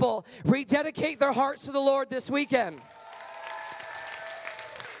 young people rededicate their hearts to the Lord this weekend.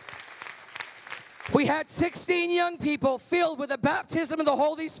 We had 16 young people filled with the baptism of the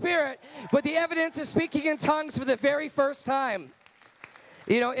Holy Spirit with the evidence of speaking in tongues for the very first time.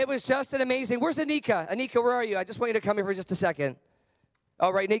 You know, it was just an amazing. Where's Anika? Anika, where are you? I just want you to come here for just a second.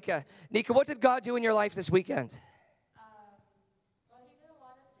 All right, Nika. Nika, what did God do in your life this weekend? Well, he did a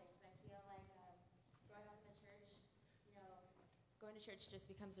lot of things. I feel like growing up in the church, you know, going to church just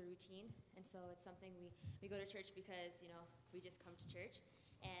becomes a routine. And so it's something we go to church because, you know, we just come to church.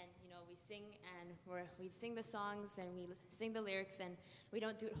 And, you know, we sing and we sing the songs and we sing the lyrics and we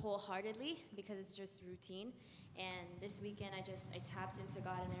don't do it wholeheartedly because it's just routine. And this weekend I tapped into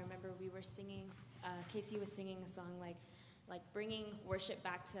God and I remember we were singing, Casey was singing a song like bringing worship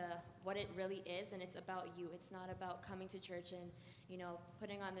back to what it really is, and it's about you. It's not about coming to church and, you know,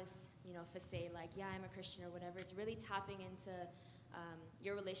 putting on this, you know, facade like, yeah, I'm a Christian or whatever. It's really tapping into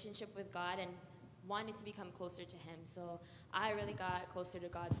your relationship with God and wanted to become closer to Him. So I really got closer to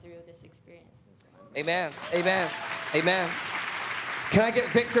God through this experience. And so Amen. Amen. Amen. Can I get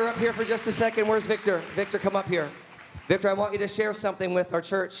Victor up here for just a second? Where's Victor? Victor, come up here. Victor, I want you to share something with our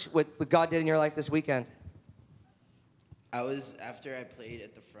church, what God did in your life this weekend. After I played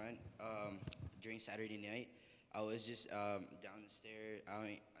at the front during Saturday night, I was just down the stair,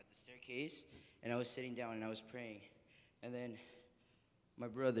 at the staircase, and I was sitting down and I was praying. And then my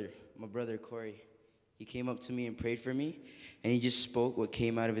brother Corey, he came up to me and prayed for me, and he just spoke what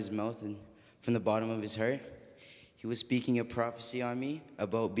came out of his mouth and from the bottom of his heart. He was speaking a prophecy on me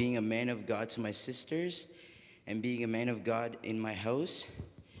about being a man of God to my sisters and being a man of God in my house,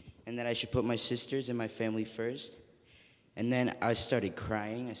 and that I should put my sisters and my family first. And then I started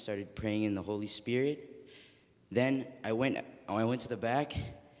crying. I started praying in the Holy Spirit. Then I went to the back,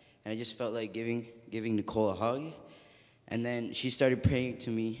 and I just felt like giving Nicole a hug. And then she started praying to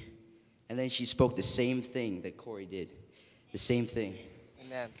me, and then she spoke the same thing that Corey did. The same thing.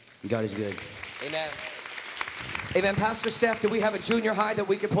 Amen. God is good. Amen. Amen. Pastor Steph, do we have a junior high that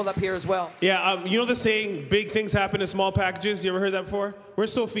we could pull up here as well? Yeah, you know the saying, big things happen in small packages? You ever heard that before?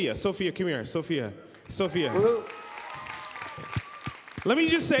 Where's Sophia? Sophia, come here. Sophia. Woo-hoo. Let me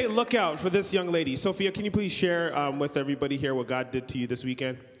just say, look out for this young lady. Sophia, can you please share with everybody here what God did to you this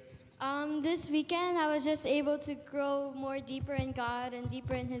weekend? This weekend, I was just able to grow more deeper in God and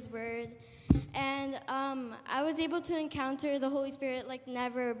deeper in His Word. And I was able to encounter the Holy Spirit like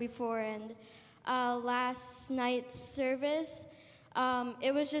never before. And last night's service,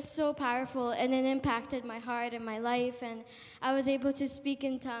 it was just so powerful, and it impacted my heart and my life. And I was able to speak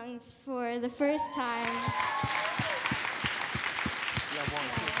in tongues for the first time.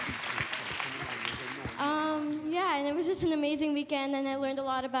 Yeah, and it was just an amazing weekend, and I learned a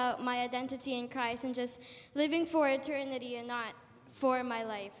lot about my identity in Christ and just living for eternity and not for my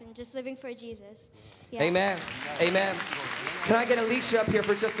life, and just living for Jesus. Yeah. Amen. Amen. Can I get Alicia up here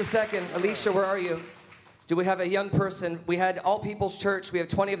for just a second? Alicia, where are you? Do we have a young person? We had All People's Church. We have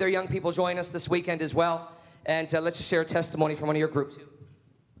 20 of their young people join us this weekend as well. And let's just share a testimony from one of your groups.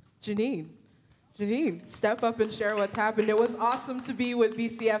 Janine, step up and share what's happened. It was awesome to be with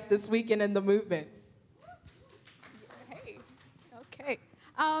BCF this weekend in the movement. Hey, okay.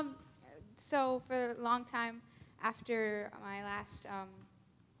 So for a long time after my last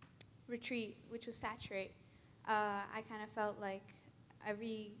retreat, which was Saturate, I kind of felt like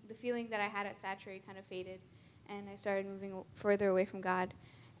the feeling that I had at Saturate kind of faded, and I started moving further away from God.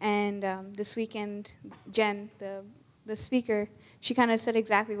 And this weekend, Jen, the speaker, she kind of said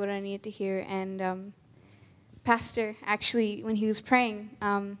exactly what I needed to hear. And Pastor, actually, when he was praying,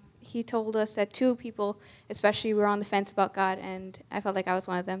 he told us that 2 people, especially, were on the fence about God, and I felt like I was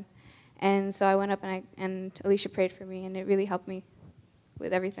one of them. And so I went up and Alicia prayed for me, and it really helped me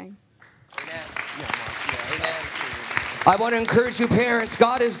with everything. Amen. Amen. I want to encourage you, parents.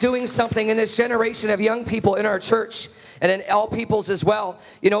 God is doing something in this generation of young people in our church and in all peoples as well.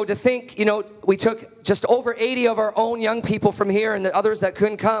 You know, to think, you know, we took just over 80 of our own young people from here and the others that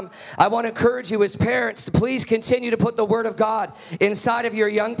couldn't come. I want to encourage you as parents to please continue to put the Word of God inside of your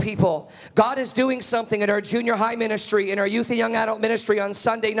young people. God is doing something in our junior high ministry, in our youth and young adult ministry on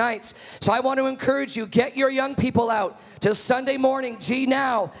Sunday nights. So I want to encourage you, get your young people out to Sunday morning,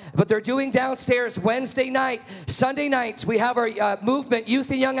 now, but they're doing downstairs Wednesday night, Sunday nights. We have our movement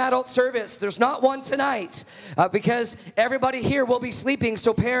youth and young adult service. There's not one tonight because everybody here will be sleeping.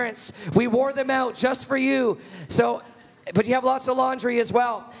 So parents, we wore them out just for you. So, but you have lots of laundry as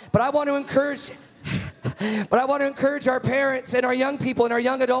well. But I want to encourage our parents and our young people and our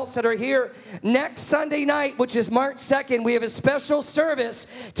young adults that are here. Next Sunday night, which is March 2nd, we have a special service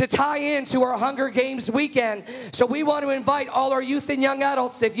to tie into our Hunger Games weekend. So we want to invite all our youth and young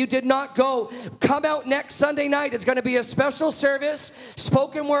adults. If you did not go, come out next Sunday night. It's going to be a special service,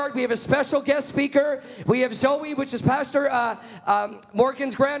 spoken word. We have a special guest speaker. We have Zoe, which is Pastor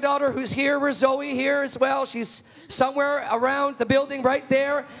Morgan's granddaughter, who's here. We're Zoe here as well. She's somewhere around the building right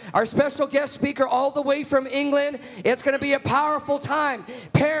there. Our special guest speaker all the way from England. It's going to be a powerful time.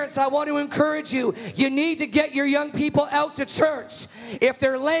 Parents, I want to encourage you. You need to get your young people out to church. If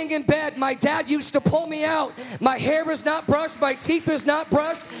they're laying in bed, my dad used to pull me out. My hair was not brushed, my teeth was not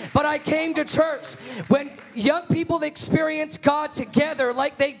brushed, but I came to church. When young people experience God together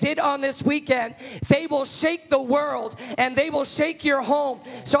like they did on this weekend, they will shake the world and they will shake your home.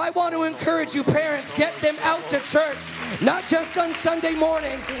 So I want to encourage you, parents, get them out to church, not just on Sunday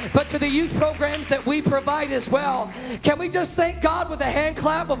morning, but to the youth programs that we provide as well. Can we just thank God with a hand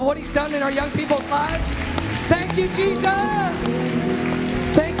clap of what He's done in our young people's lives? Thank you, Jesus.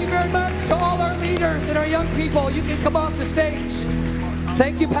 Thank you very much to all our leaders and our young people. You can come off the stage.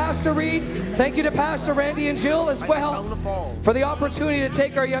 Thank you, Pastor Reid. Thank you to Pastor Randy and Jill as well for the opportunity to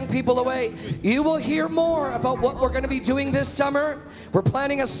take our young people away. You will hear more about what we're going to be doing this summer. We're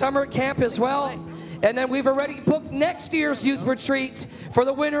planning a summer camp as well. And then we've already booked next year's youth retreat for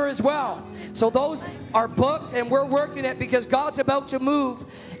the winter as well. So those are booked and we're working it because God's about to move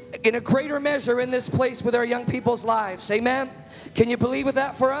in a greater measure in this place with our young people's lives. Amen? Can you believe with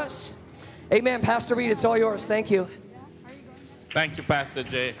that for us? Amen. Pastor Reid, it's all yours. Thank you. Thank you, Pastor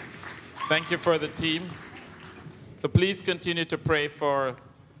Jay. Thank you for the team. So please continue to pray for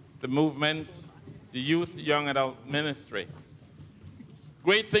the movement, the youth, young adult ministry.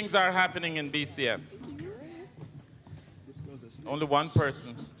 Great things are happening in BCF. Only one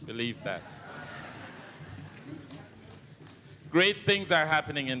person believed that. Great things are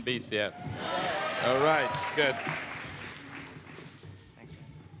happening in BCF. All right, good.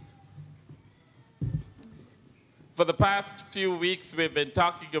 For the past few weeks, we've been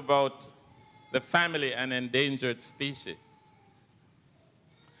talking about the family and endangered species.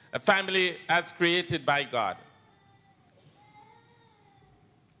 A family as created by God.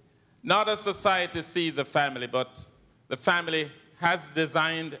 Not as society sees a family, but the family has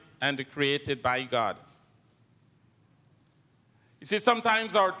designed and created by God. You see,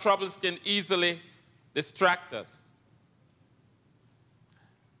 sometimes our troubles can easily distract us.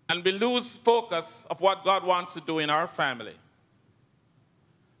 And we lose focus of what God wants to do in our family.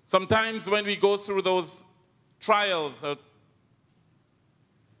 Sometimes when we go through those trials,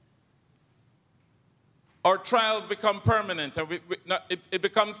 our trials become permanent, and it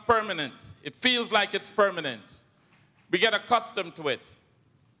becomes permanent. It feels like it's permanent. We get accustomed to it.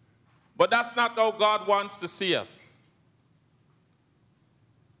 But that's not how God wants to see us.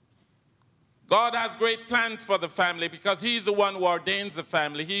 God has great plans for the family because He's the one who ordains the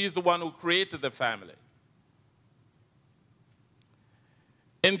family. He is the one who created the family.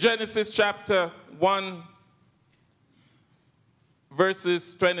 In Genesis chapter 1,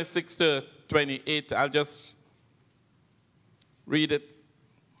 verses 26 to 28, I'll just read it.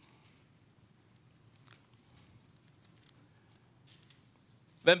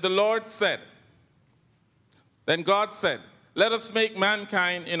 Then God said, let us make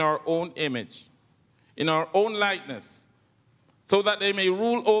mankind in our own image, in our own likeness, so that they may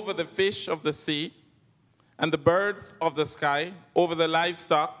rule over the fish of the sea and the birds of the sky, over the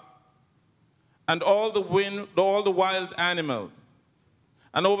livestock and all the wild animals,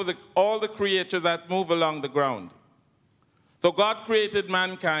 and over all the creatures that move along the ground. So God created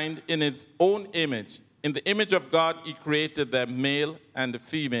mankind in His own image. In the image of God, He created them, male and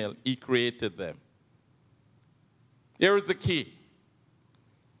female, He created them. Here is the key.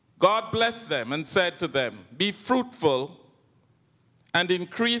 God blessed them and said to them, be fruitful and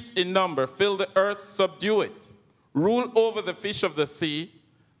increase in number, fill the earth, subdue it, rule over the fish of the sea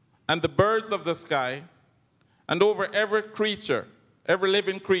and the birds of the sky, and over every creature, every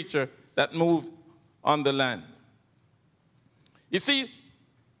living creature that moves on the land. You see,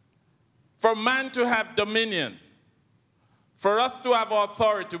 for man to have dominion, for us to have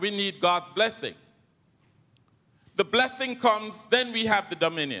authority, we need God's blessing. The blessing comes, then we have the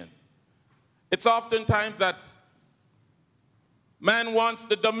dominion. It's oftentimes that man wants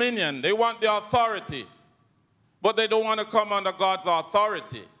the dominion, they want the authority, but they don't want to come under God's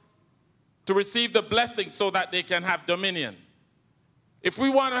authority to receive the blessing so that they can have dominion. If we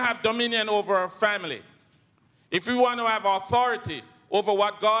want to have dominion over our family, if we want to have authority over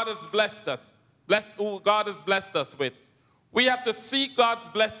what God has blessed us, who God has blessed us with, we have to seek God's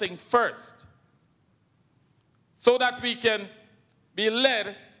blessing first, so that we can be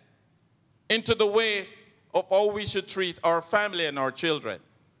led into the way of how we should treat our family and our children.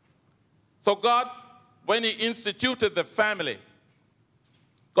 So God, when He instituted the family,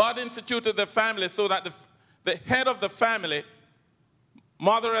 God instituted the family so that the head of the family,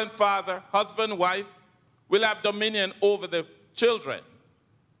 mother and father, husband, wife, will have dominion over the children.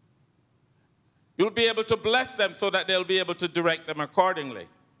 You'll be able to bless them so that they'll be able to direct them accordingly.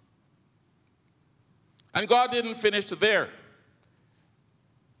 And God didn't finish there.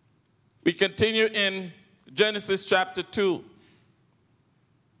 We continue in Genesis chapter 2.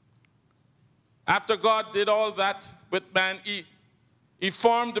 After God did all that with man, He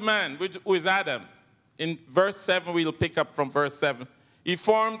formed man, who is Adam. In verse 7, we'll pick up from verse 7. He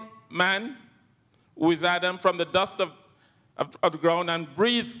formed man, who is Adam, from the dust of the ground and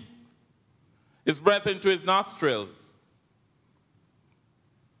breathed His breath into his nostrils.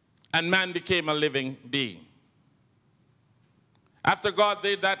 And man became a living being. After God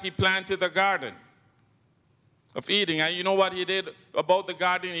did that, He planted a garden of Eden. And you know what He did about the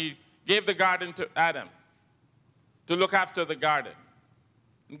garden? He gave the garden to Adam to look after the garden.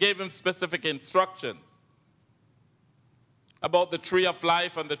 And gave him specific instructions about the tree of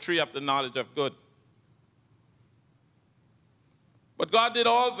life and the tree of the knowledge of good. But God did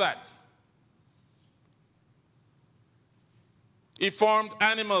all that. He formed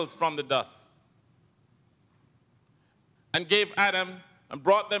animals from the dust and gave Adam and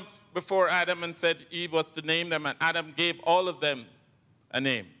brought them before Adam and said he was to name them, and Adam gave all of them a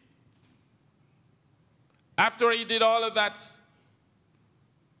name. After he did all of that,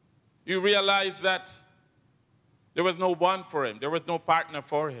 you realize that there was no one for him. There was no partner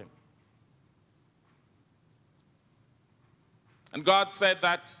for him. And God said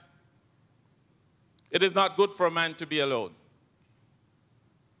that it is not good for a man to be alone.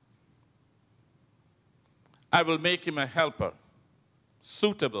 I will make him a helper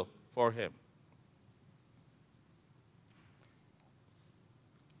suitable for him.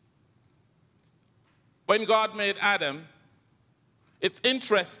 when God made Adam, it's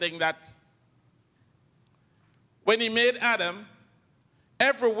interesting that when he made Adam,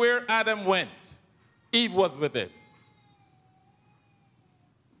 everywhere Adam went, Eve was with him.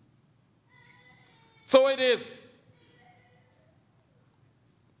 So it is.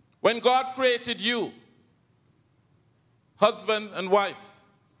 When God created you, husband and wife,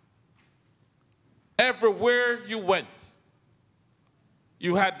 everywhere you went,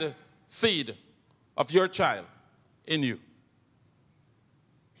 you had the seed of your child in you.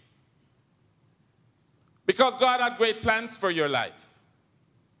 Because God had great plans for your life.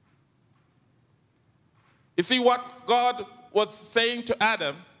 You see what God was saying to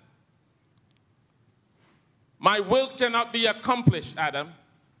Adam, my will cannot be accomplished, Adam,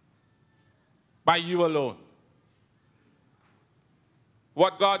 by you alone.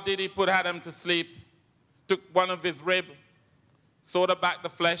 What God did, he put Adam to sleep, took one of his rib, sewed back the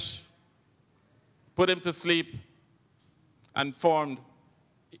flesh, put him to sleep, and formed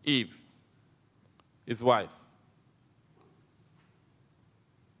Eve, his wife.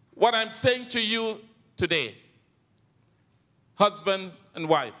 What I'm saying to you today, husbands and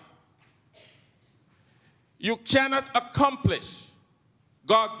wife, you cannot accomplish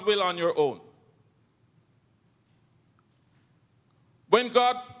God's will on your own. When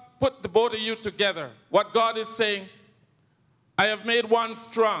God put the both of you together, what God is saying, I have made one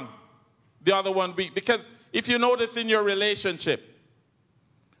strong, the other one weak. Because if you notice in your relationship,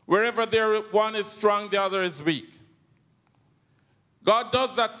 wherever one is strong, the other is weak. God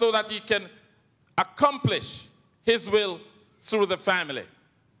does that so that he can accomplish his will through the family.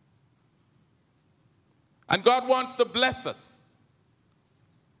 And God wants to bless us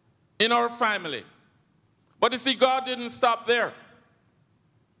in our family. But you see, God didn't stop there.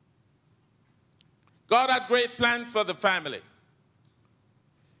 God had great plans for the family.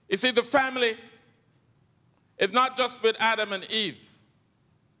 You see, the family is not just with Adam and Eve.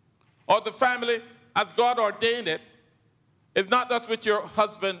 Or the family, as God ordained it, is not just with your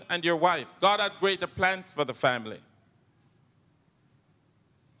husband and your wife. God had greater plans for the family.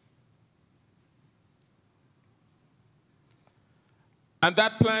 And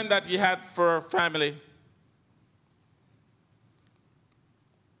that plan that he had for our family,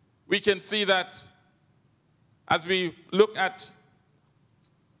 we can see that as we look at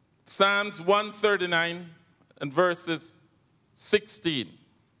Psalms 139 and verses 16.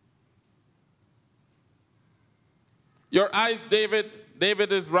 Your eyes, David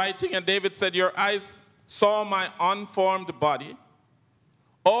is writing, and David said, your eyes saw my unformed body.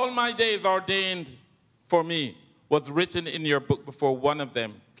 All my days ordained for me was written in your book before one of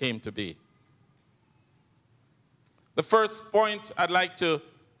them came to be. The first point I'd like to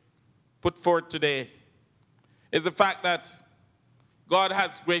put forth today is the fact that God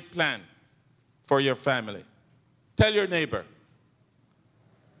has great plans for your family. Tell your neighbor.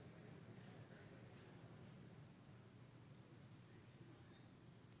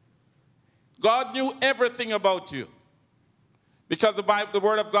 God knew everything about you because the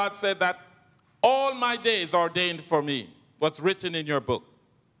Word of God said that all my days ordained for me was written in your book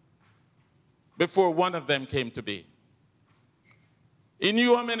before one of them came to be. He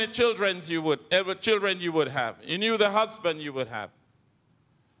knew how many children you would have. He knew the husband you would have.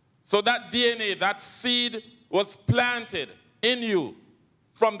 So that DNA, that seed was planted in you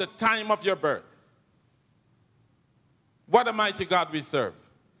from the time of your birth. What a mighty God we serve.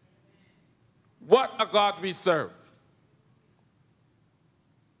 What a God we serve.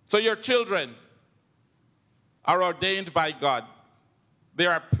 So your children are ordained by God. They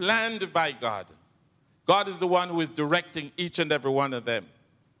are planned by God. God is the one who is directing each and every one of them.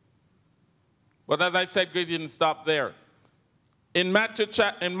 But as I said, we didn't stop there. In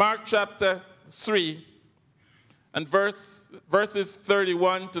Mark chapter 3 and verses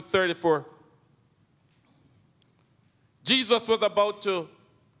 31 to 34, Jesus was about to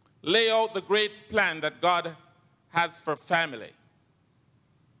lay out the great plan that God has for family.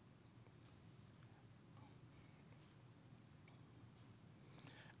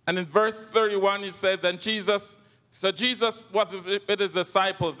 And in verse 31, he said, then Jesus was with his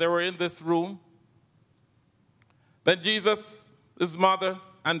disciples. They were in this room. Then Jesus, his mother,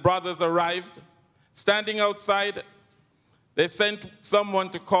 and brothers arrived. Standing outside, they sent someone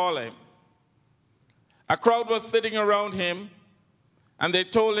to call him. A crowd was sitting around him, and they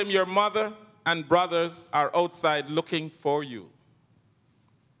told him, your mother and brothers are outside looking for you.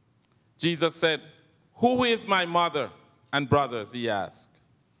 Jesus said, who is my mother and brothers? He asked.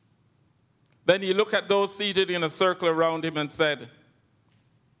 Then he looked at those seated in a circle around him and said,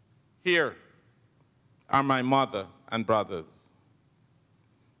 here are my mother and brothers.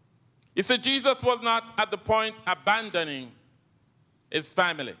 You see, Jesus was not at the point abandoning his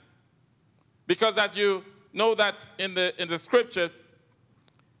family. Because as you know that in the scripture,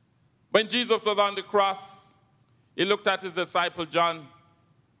 when Jesus was on the cross, he looked at his disciple John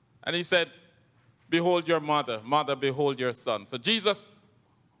and he said, behold your mother, mother, behold your son. So Jesus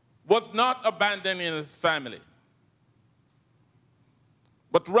was not abandoning his family.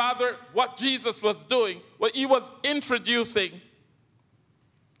 But rather, what Jesus was doing, well, he was introducing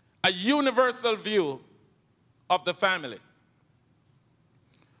a universal view of the family,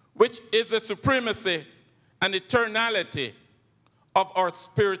 which is the supremacy and eternality of our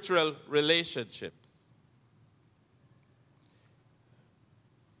spiritual relationships.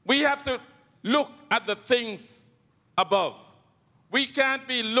 We have to look at the things above. We can't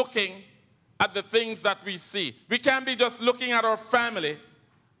be looking at the things that we see. We can't be just looking at our family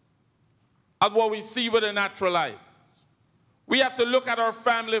as what we see with the natural eye. We have to look at our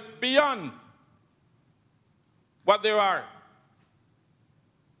family beyond what they are.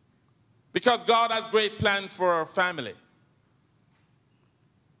 Because God has great plans for our family.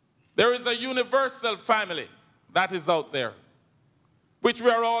 There is a universal family that is out there, which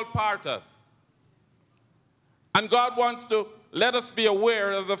we are all part of. And God wants to let us be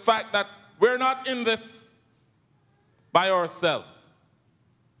aware of the fact that we're not in this by ourselves.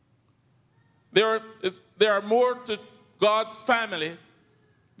 There are more to God's family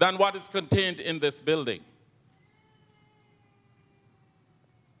than what is contained in this building.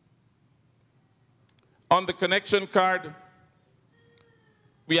 On the connection card,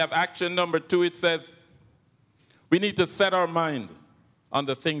 we have action number 2. It says, we need to set our mind on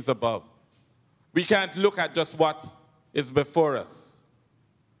the things above. We can't look at just what is before us.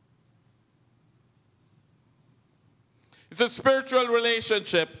 It says spiritual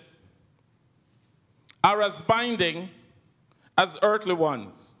relationships are as binding as earthly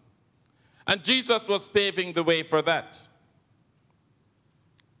ones. And Jesus was paving the way for that.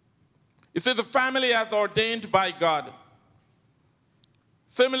 You see, the family as ordained by God,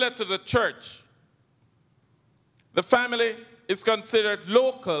 similar to the church, the family is considered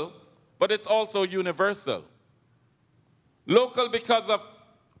local, but it's also universal. Local because of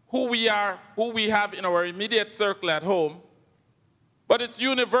who we are, who we have in our immediate circle at home, but it's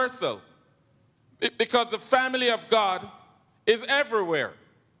universal because the family of God is everywhere.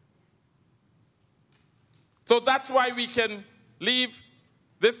 So that's why we can leave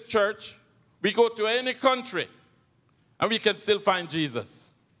this church, we go to any country, and we can still find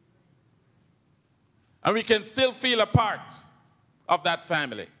Jesus. And we can still feel a part of that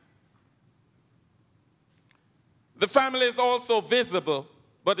family. The family is also visible,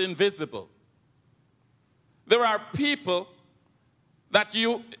 but invisible. There are people that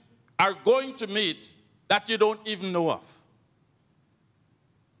you are going to meet that you don't even know of.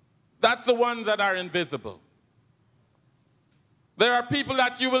 That's the ones that are invisible. There are people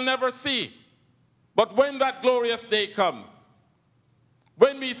that you will never see. But when that glorious day comes,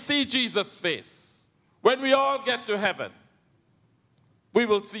 when we see Jesus' face, when we all get to heaven, we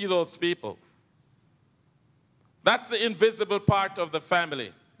will see those people. That's the invisible part of the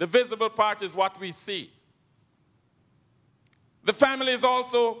family. The visible part is what we see. The family is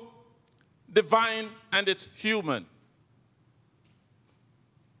also divine and it's human.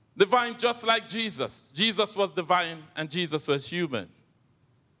 Divine just like Jesus. Jesus was divine and Jesus was human.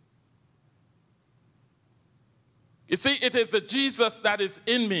 You see, it is the Jesus that is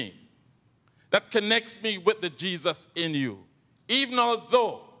in me that connects me with the Jesus in you. Even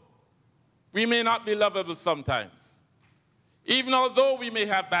although we may not be lovable sometimes. Even although we may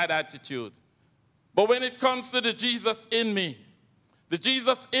have bad attitude. But when it comes to the Jesus in me, the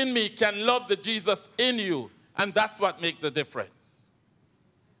Jesus in me can love the Jesus in you, and that's what makes the difference.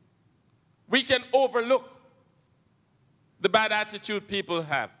 We can overlook the bad attitude people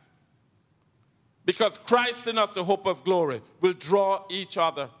have. Because Christ in us, the hope of glory, will draw each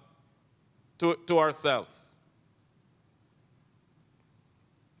other to ourselves.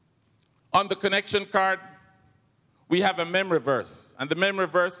 On the connection card, we have a memory verse. And the memory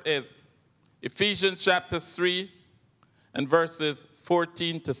verse is Ephesians chapter 3 and verses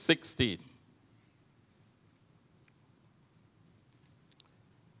 14 to 16.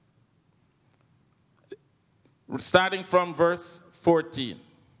 Starting from verse 14.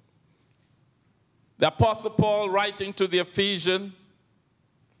 The Apostle Paul writing to the Ephesians,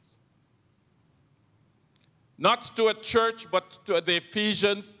 not to a church, but to the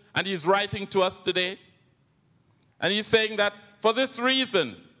Ephesians, and he's writing to us today. And he's saying that, for this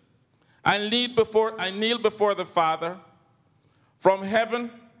reason, I kneel before the Father, from heaven,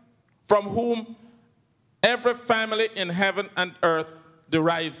 from whom every family in heaven and earth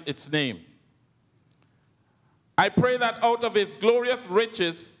derives its name. I pray that out of his glorious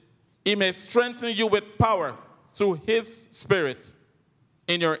riches, he may strengthen you with power through his Spirit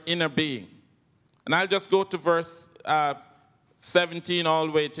in your inner being. And I'll just go to verse 17 all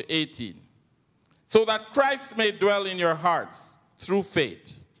the way to 18. So that Christ may dwell in your hearts through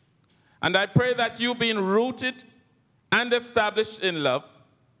faith. And I pray that you, being rooted and established in love,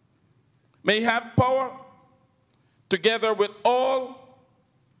 may have power together with all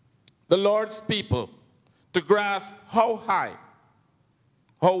the Lord's people to grasp how high,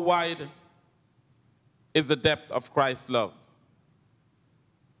 how wide is the depth of Christ's love.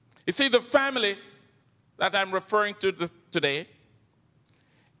 You see, the family that I'm referring to today,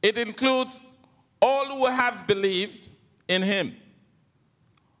 it includes all who have believed in him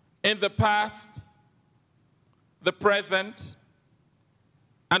in the past, the present,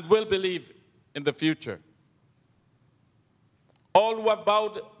 and will believe in the future. All who have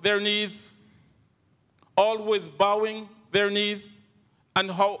bowed their knees, all who is bowing their knees, and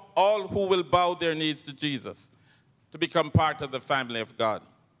all who will bow their knees to Jesus to become part of the family of God.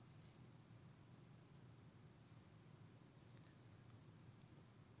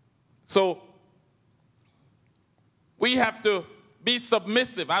 So, we have to be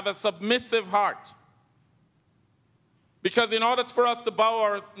submissive, have a submissive heart. Because in order for us to bow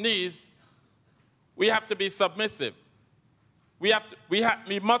our knees, we have to be submissive. We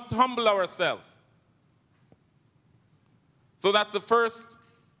must humble ourselves. So that's the first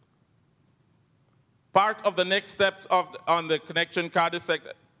part of the next steps on the connection card. Is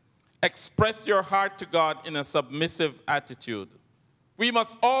express your heart to God in a submissive attitude. We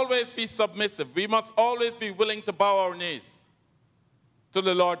must always be submissive. We must always be willing to bow our knees to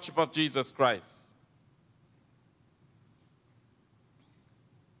the Lordship of Jesus Christ.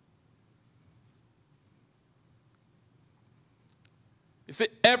 You see,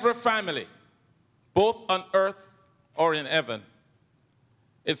 every family, both on earth or in heaven,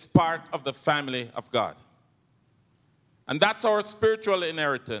 is part of the family of God. And that's our spiritual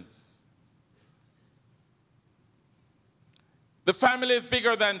inheritance. The family is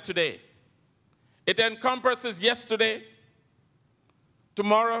bigger than today. It encompasses yesterday,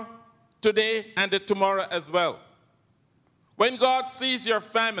 tomorrow, today, and the tomorrow as well. When God sees your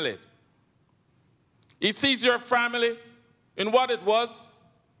family, he sees your family in what it was,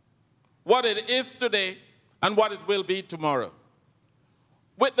 what it is today, and what it will be tomorrow.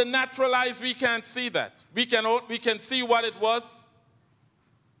 With the natural eyes, we can't see that. We can see what it was.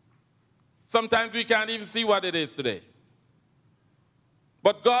 Sometimes we can't even see what it is today.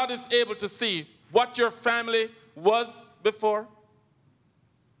 But God is able to see what your family was before.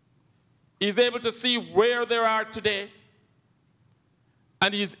 He's able to see where they are today.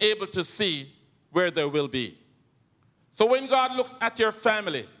 And he's able to see where they will be. So when God looks at your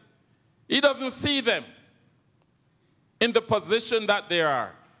family, he doesn't see them in the position that they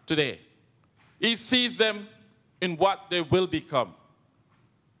are today. He sees them in what they will become.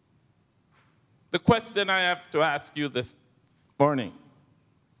 The question I have to ask you this morning: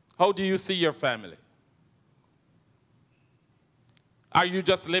 how do you see your family? Are you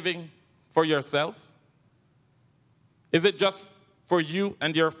just living for yourself? Is it just for you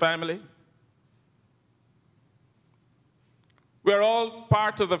and your family? We're all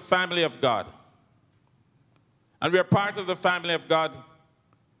part of the family of God. And we're part of the family of God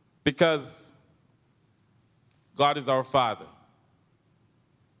because God is our Father.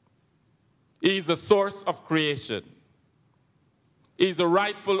 He's the source of creation. He's the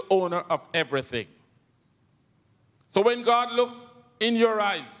rightful owner of everything. So when God looks in your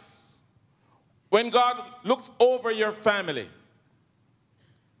eyes, when God looks over your family,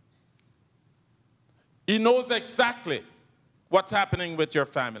 he knows exactly what's happening with your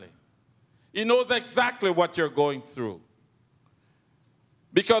family. He knows exactly what you're going through.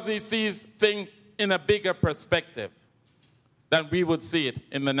 Because he sees things in a bigger perspective than we would see it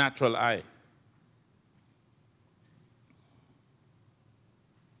in the natural eye.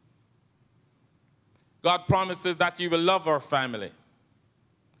 God promises that he will love our family.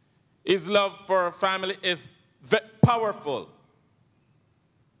 His love for our family is powerful.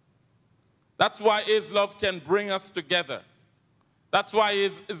 That's why his love can bring us together. That's why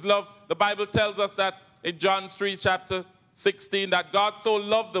his love, the Bible tells us that in John 3, chapter 16, that God so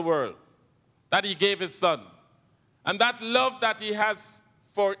loved the world that he gave his son. And that love that he has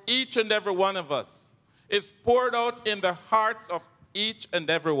for each and every one of us is poured out in the hearts of each and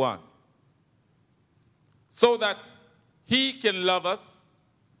every one, so that he can love us,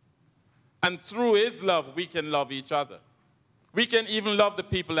 and through his love we can love each other. We can even love the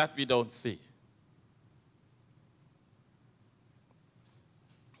people that we don't see.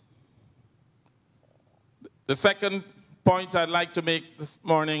 The second point I'd like to make this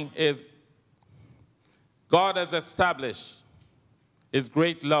morning is God has established his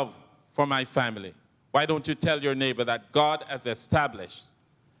great love for my family. Why don't you tell your neighbor that God has established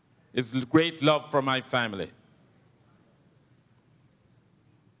his great love for my family?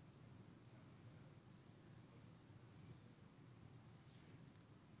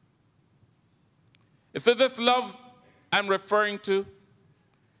 So this love I'm referring to,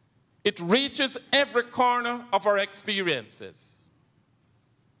 it reaches every corner of our experiences.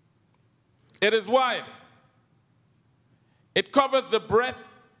 It is wide. It covers the breadth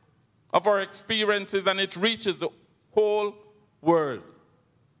of our experiences, and it reaches the whole world.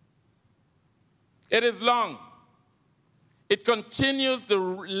 It is long. It continues the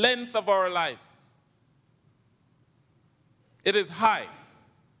length of our lives. It is high.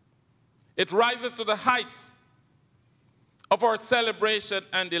 It rises to the heights of our celebration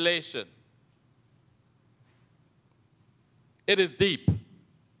and elation. It is deep,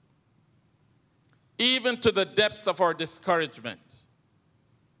 even to the depths of our discouragement.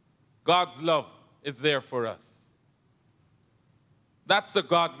 God's love is there for us. That's the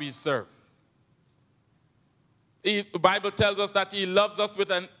God we serve. The Bible tells us that he loves us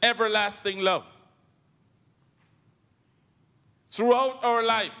with an everlasting love. Throughout our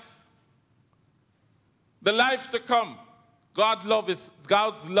life, the life to come, God's love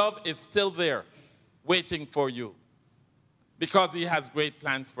is still there, waiting for you, because he has great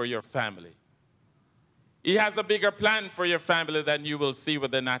plans for your family. He has a bigger plan for your family than you will see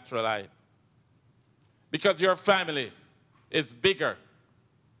with the natural eye, because your family is bigger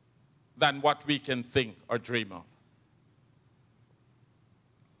than what we can think or dream of.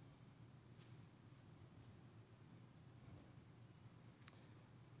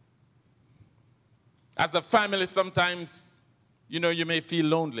 As a family, sometimes, you may feel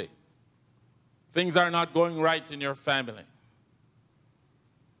lonely. Things are not going right in your family.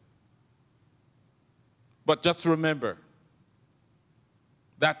 But just remember,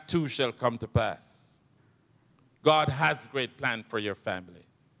 that too shall come to pass. God has great plan for your family.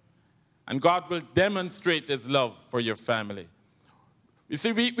 And God will demonstrate his love for your family. You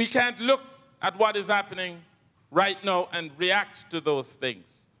see, we can't look at what is happening right now and react to those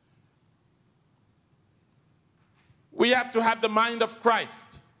things. We have to have the mind of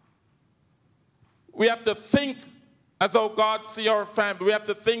Christ. We have to think as though God sees our family. We have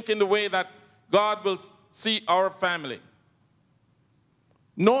to think in the way that God will see our family.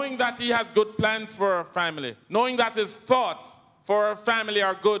 Knowing that he has good plans for our family. Knowing that his thoughts for our family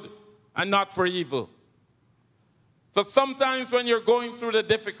are good and not for evil. So sometimes when you're going through the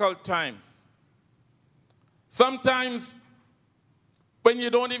difficult times, sometimes when you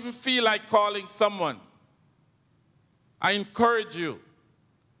don't even feel like calling someone, I encourage you,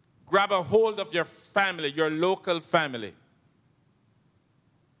 grab a hold of your family, your local family,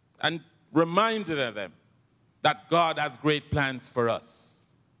 and remind them that God has great plans for us.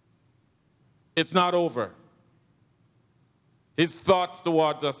 It's not over. His thoughts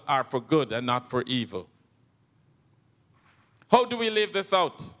towards us are for good and not for evil. How do we live this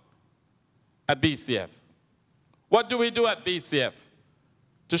out at BCF? What do we do at BCF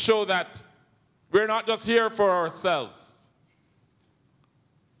to show that we're not just here for ourselves,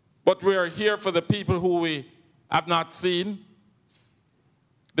 but we are here for the people who we have not seen,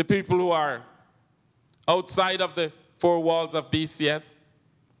 the people who are outside of the four walls of BCF,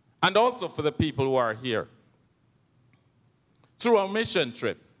 and also for the people who are here? Through our mission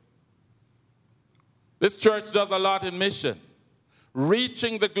trips. This church does a lot in mission,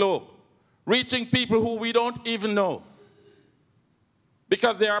 reaching the globe, reaching people who we don't even know,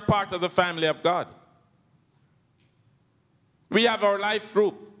 because they are part of the family of God. We have our life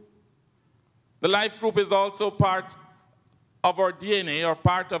group. The life group is also part of our DNA, or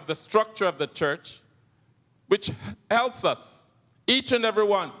part of the structure of the church, which helps us, each and every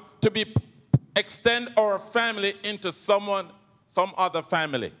one, to extend our family into some other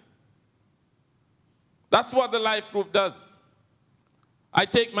family. That's what the life group does. I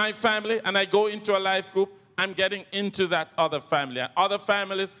take my family and I go into a life group. I'm getting into that other family. Other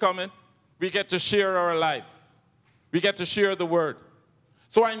families come in. We get to share our life. We get to share the word.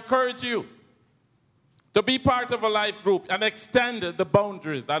 So I encourage you to be part of a life group and extend the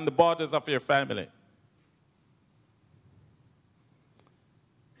boundaries and the borders of your family.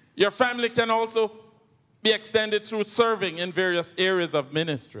 Your family can also be extended through serving in various areas of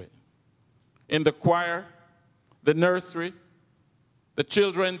ministry. In the choir, the nursery, the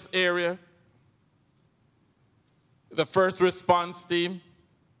children's area, the first response team,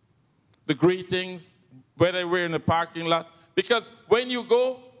 the greetings, whether we're in the parking lot. Because when you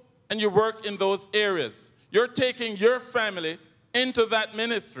go and you work in those areas, you're taking your family into that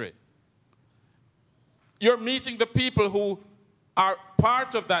ministry. You're meeting the people who are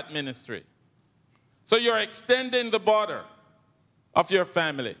part of that ministry. So you're extending the border of your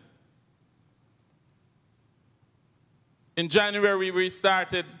family. In January, we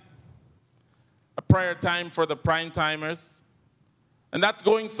started a prayer time for the prime timers, and that's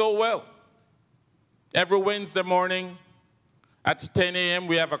going so well. Every Wednesday morning at 10 a.m.,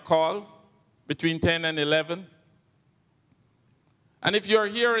 we have a call between 10 and 11. And if you're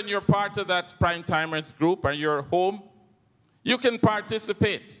here and you're part of that prime timers group or you're home, you can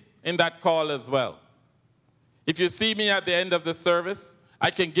participate in that call as well. If you see me at the end of the service,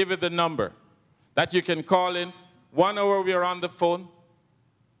 I can give you the number that you can call in. 1 hour we are on the phone.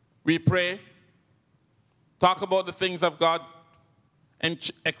 We pray, talk about the things of God,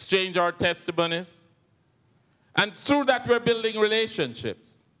 and exchange our testimonies. And through that, we're building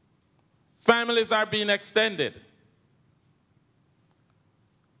relationships. Families are being extended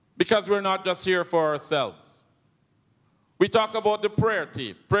because we're not just here for ourselves. We talk about the prayer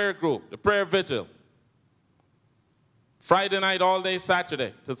team, prayer group, the prayer vigil. Friday night, all day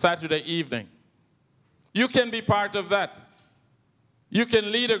Saturday to Saturday evening. You can be part of that. You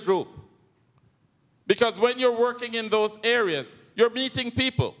can lead a group. Because when you're working in those areas, you're meeting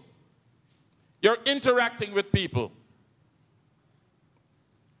people. You're interacting with people.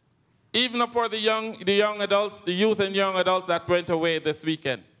 Even for the young adults, the youth and young adults that went away this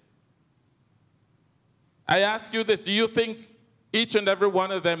weekend. I ask you this, do you think each and every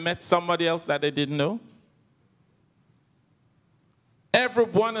one of them met somebody else that they didn't know? Every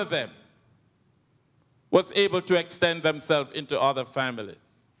one of them was able to extend themselves into other families.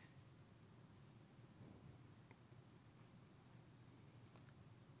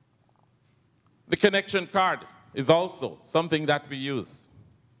 The connection card is also something that we use.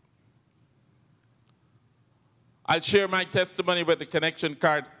 I'll share my testimony with the connection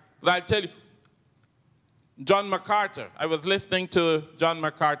card, but I'll tell you, John MacArthur, I was listening to John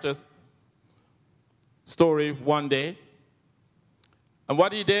MacArthur's story one day, and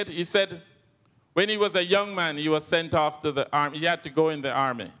what he did, he said, when he was a young man, he was sent off to the army. He had to go in the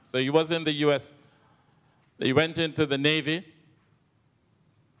army. So he was in the U.S. He went into the Navy.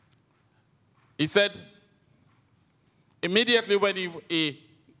 He said, immediately when he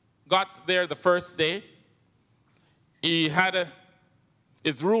got there the first day, he had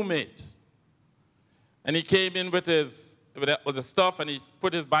his roommate. And he came in with the stuff, and he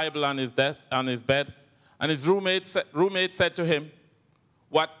put his Bible on his desk, on his bed. And his roommate said to him,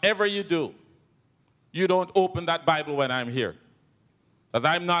 whatever you do, you don't open that Bible when I'm here. Because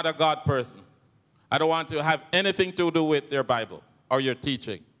I'm not a God person. I don't want to have anything to do with your Bible or your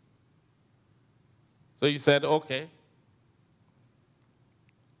teaching. So he said, okay.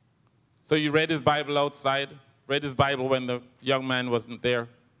 So he read his Bible outside, read his Bible when the young man wasn't there.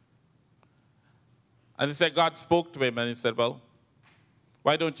 And he said, God spoke to him, and he said, well,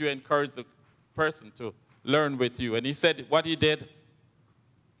 why don't you encourage the person to learn with you? And he said what he did,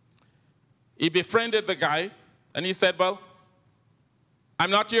 he befriended the guy, and he said, well, I'm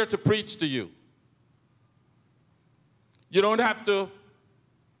not here to preach to you. You don't have to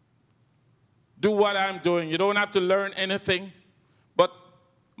do what I'm doing. You don't have to learn anything. But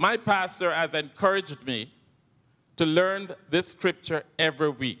my pastor has encouraged me to learn this scripture every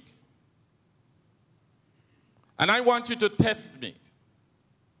week. And I want you to test me.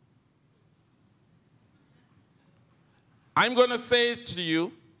 I'm going to say it to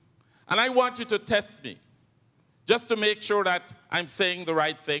you, and I want you to test me, just to make sure that I'm saying the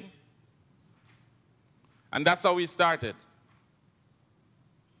right thing. And that's how we started.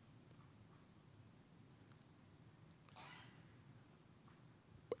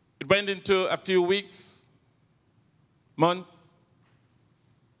 It went into a few weeks, months.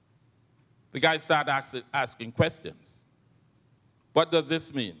 The guy started asking questions. What does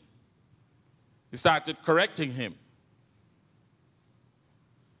this mean? He started correcting him.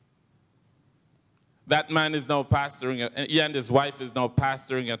 That man is now pastoring, he and his wife is now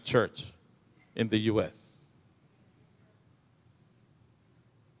pastoring a church in the U.S.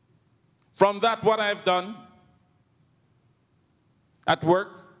 From that, what I've done at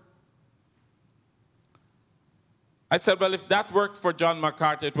work, I said, well, if that worked for John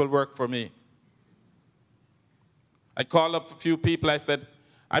MacArthur, it will work for me. I called up a few people. I said,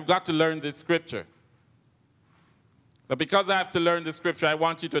 I've got to learn this scripture. So because I have to learn this scripture, I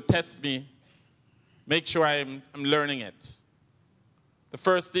want you to test me. Make sure I'm learning it. The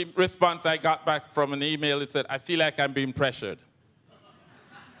first response I got back from an email, it said, I feel like I'm being pressured.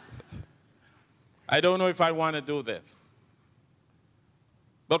 I don't know if I want to do this.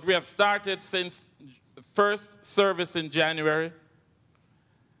 But we have started since first service in January.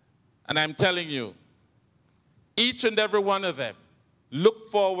 And I'm telling you, each and every one of them look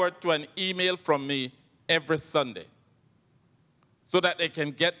forward to an email from me every Sunday so that they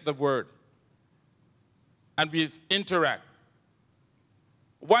can get the word and we interact.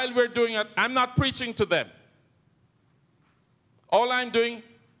 While we're doing it, I'm not preaching to them. All I'm doing,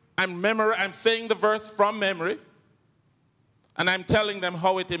 I'm saying the verse from memory, and I'm telling them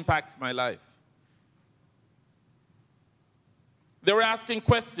how it impacts my life. They were asking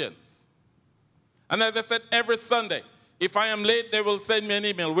questions. And as I said, every Sunday, if I am late, they will send me an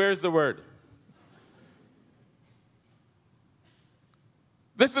email. Where's the word?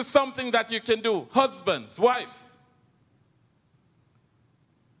 This is something that you can do. Husbands, wife.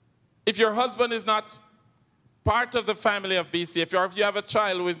 If your husband is not part of the family of BCF, or if you have a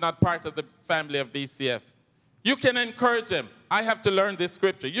child who is not part of the family of BCF, you can encourage them. I have to learn this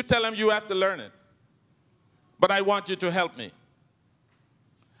scripture. You tell them you have to learn it. But I want you to help me.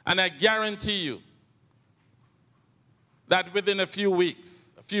 And I guarantee you that within a few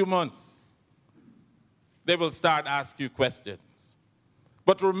weeks, a few months, they will start asking you questions.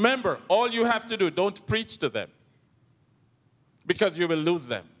 But remember, all you have to do, don't preach to them, because you will lose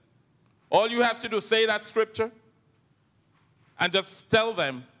them. All you have to do, say that scripture and just tell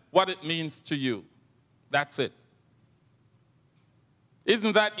them what it means to you. That's it.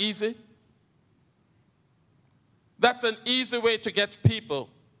 Isn't that easy? That's an easy way to get people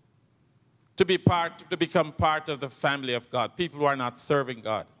to become part of the family of God, people who are not serving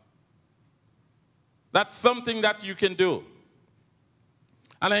God. That's something that you can do.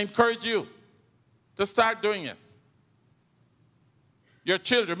 And I encourage you to start doing it. Your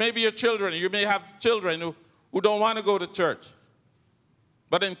children, maybe your children, you may have children who don't want to go to church,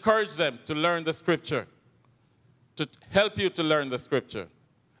 but encourage them to learn the scripture, to help you to learn the scripture.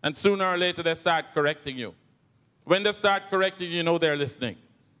 And sooner or later, they start correcting you. When they start correcting you, you know they're listening.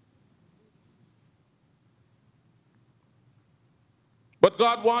 But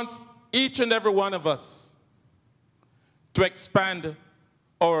God wants each and every one of us to expand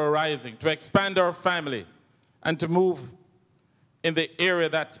our horizon, to expand our family, and to move in the area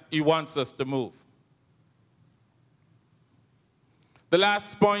that He wants us to move. The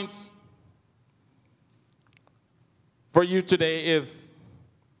last point for you today is,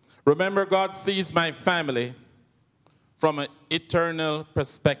 remember, God sees my family from an eternal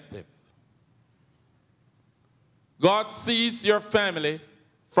perspective. God sees your family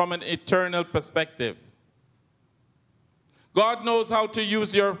from an eternal perspective. God knows how to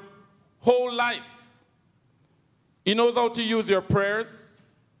use your whole life. He knows how to use your prayers,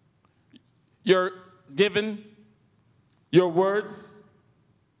 your giving, your words,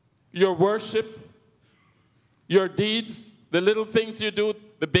 your worship, your deeds, the little things you do,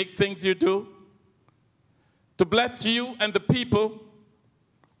 the big things you do, to bless you and the people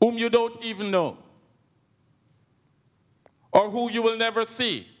whom you don't even know or who you will never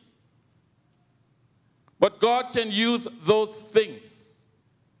see. But God can use those things.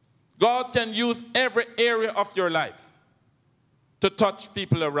 God can use every area of your life to touch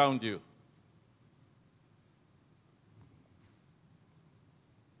people around you.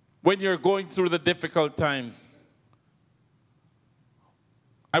 When you're going through the difficult times,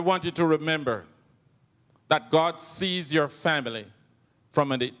 I want you to remember that God sees your family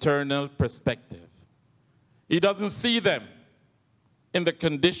from an eternal perspective. He doesn't see them in the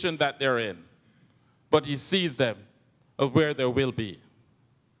condition that they're in, but He sees them of where they will be.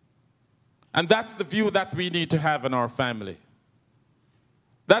 And that's the view that we need to have in our family.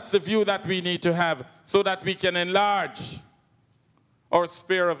 That's the view that we need to have so that we can enlarge our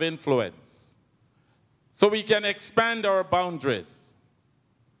sphere of influence, so we can expand our boundaries,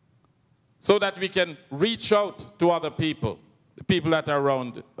 so that we can reach out to other people, the people that are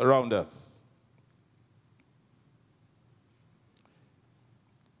around us.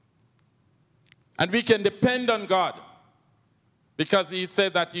 And we can depend on God because He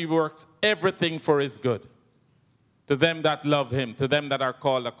said that He works everything for His good, to them that love Him, to them that are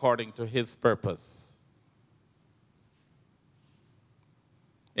called according to His purpose.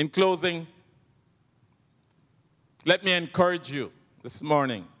 In closing, let me encourage you this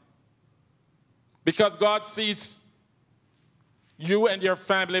morning. Because God sees you and your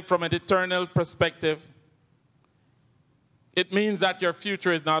family from an eternal perspective, it means that your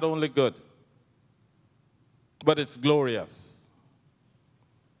future is not only good, but it's glorious.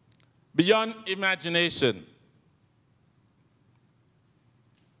 Beyond imagination.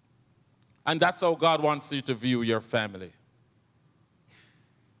 And that's how God wants you to view your family.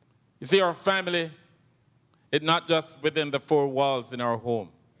 You see, our family is not just within the four walls in our home.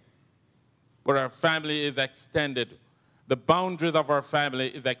 but our family is extended. The boundaries of our family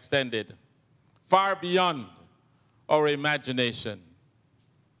is extended far beyond our imagination.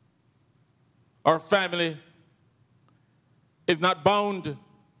 Our family is not bound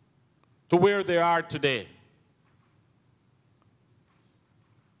to where they are today.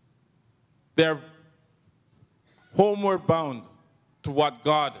 They're homeward bound to what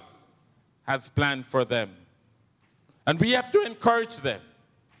God has planned for them. And we have to encourage them.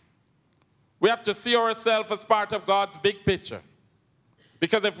 We have to see ourselves as part of God's big picture.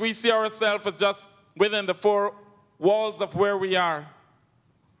 Because if we see ourselves as just within the four walls of where we are,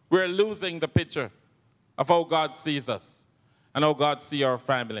 we're losing the picture of how God sees us and how God sees our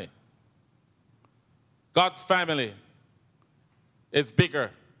family. God's family is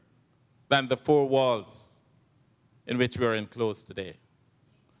bigger than the four walls in which we are enclosed today.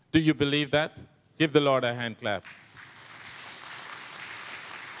 Do you believe that? Give the Lord a hand clap.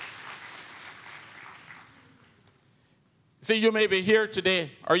 See, you may be here today,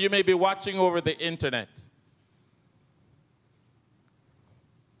 or you may be watching over the internet.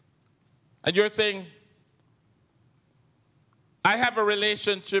 And you're saying, I have a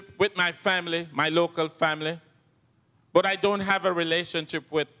relationship with my family, my local family, but I don't have a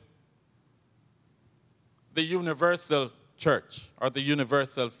relationship with the universal church or the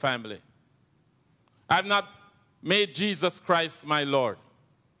universal family. I've not made Jesus Christ my Lord.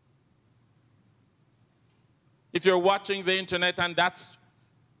 If you're watching the internet and that's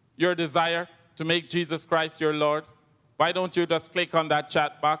your desire to make Jesus Christ your Lord, why don't you just click on that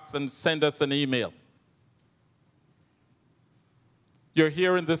chat box and send us an email? You're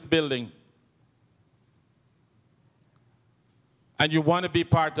here in this building and you want to be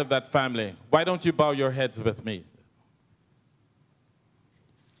part of that family. Why don't you bow your heads with me?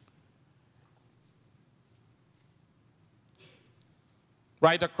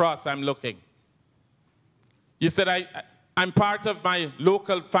 Right across, I'm looking. You said, I'm part of my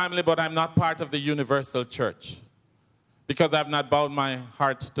local family, but I'm not part of the universal church because I've not bowed my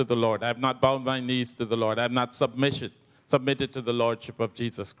heart to the Lord. I've not bowed my knees to the Lord. I've not submitted to the Lordship of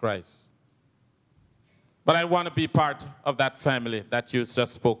Jesus Christ. But I want to be part of that family that you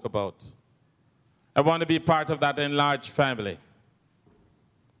just spoke about. I want to be part of that enlarged family.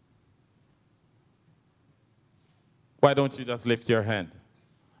 Why don't you just lift your hand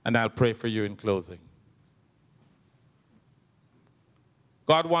and I'll pray for you in closing.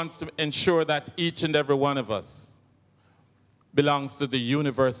 God wants to ensure that each and every one of us belongs to the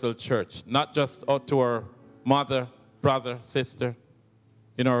universal church, not just to our mother, brother, sister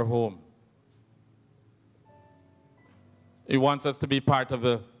in our home. He wants us to be part of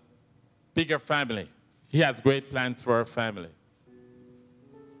the bigger family. He has great plans for our family.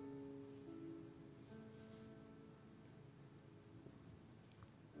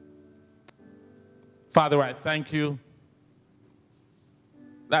 Father, I thank you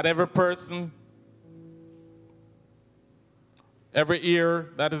that every person, every ear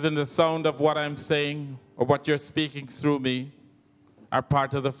that is in the sound of what I'm saying or what you're speaking through me are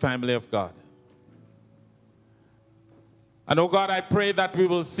part of the family of God. And oh God, I pray that we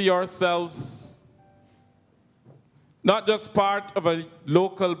will see ourselves not just part of a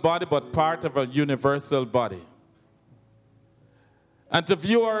local body, but part of a universal body. And to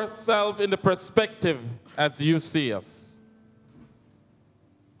view ourselves in the perspective as you see us.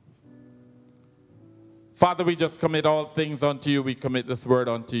 Father, we just commit all things unto you. We commit this word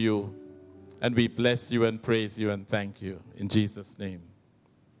unto you. And we bless you and praise you and thank you. In Jesus' name.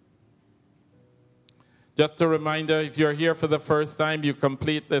 Just a reminder, if you're here for the first time, you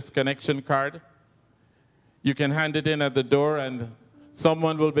complete this connection card. You can hand it in at the door and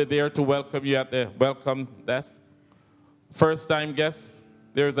someone will be there to welcome you at the welcome desk. First-time guests,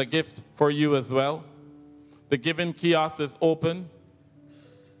 there's a gift for you as well. The giving kiosk is open.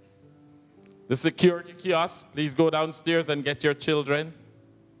 The security kiosk, please go downstairs and get your children.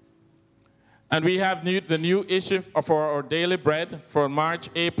 And we have the new issue for our daily bread for March,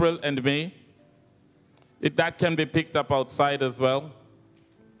 April, and May. That can be picked up outside as well.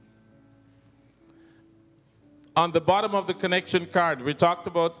 On the bottom of the connection card, we talked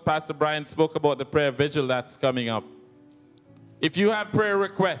about, Pastor Brian spoke about the prayer vigil that's coming up. If you have prayer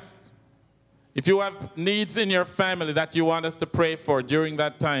requests, if you have needs in your family that you want us to pray for during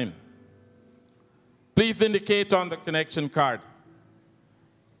that time, please indicate on the connection card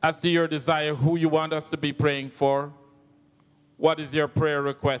as to your desire who you want us to be praying for. What is your prayer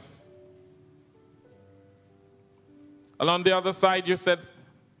request? And on the other side, you said,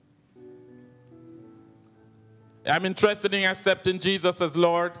 I'm interested in accepting Jesus as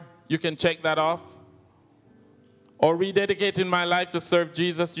Lord. You can check that off. or rededicating my life to serve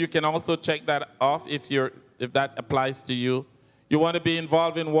Jesus, you can also check that off if that applies to you. You want to be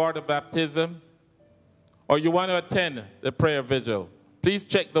involved in water baptism, or you want to attend the prayer vigil. Please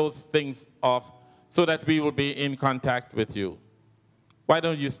check those things off so that we will be in contact with you. Why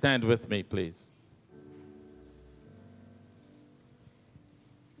don't you stand with me, please?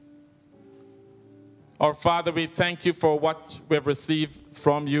 Our Father, we thank you for what we've received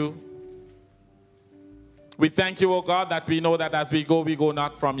from you. We thank you, O God, that we know that as we go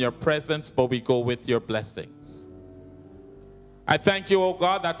not from your presence, but we go with your blessings. I thank you, O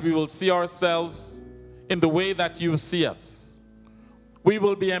God, that we will see ourselves in the way that you see us. We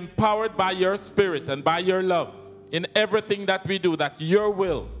will be empowered by your Spirit and by your love in everything that we do, that your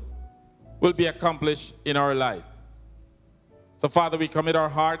will be accomplished in our life. So, Father, we commit our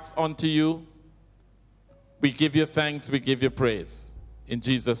hearts unto you. We give you thanks, we give you praise. In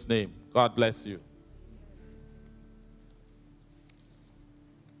Jesus' name, God bless you.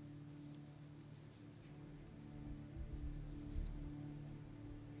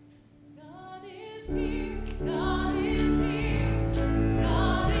 God is here.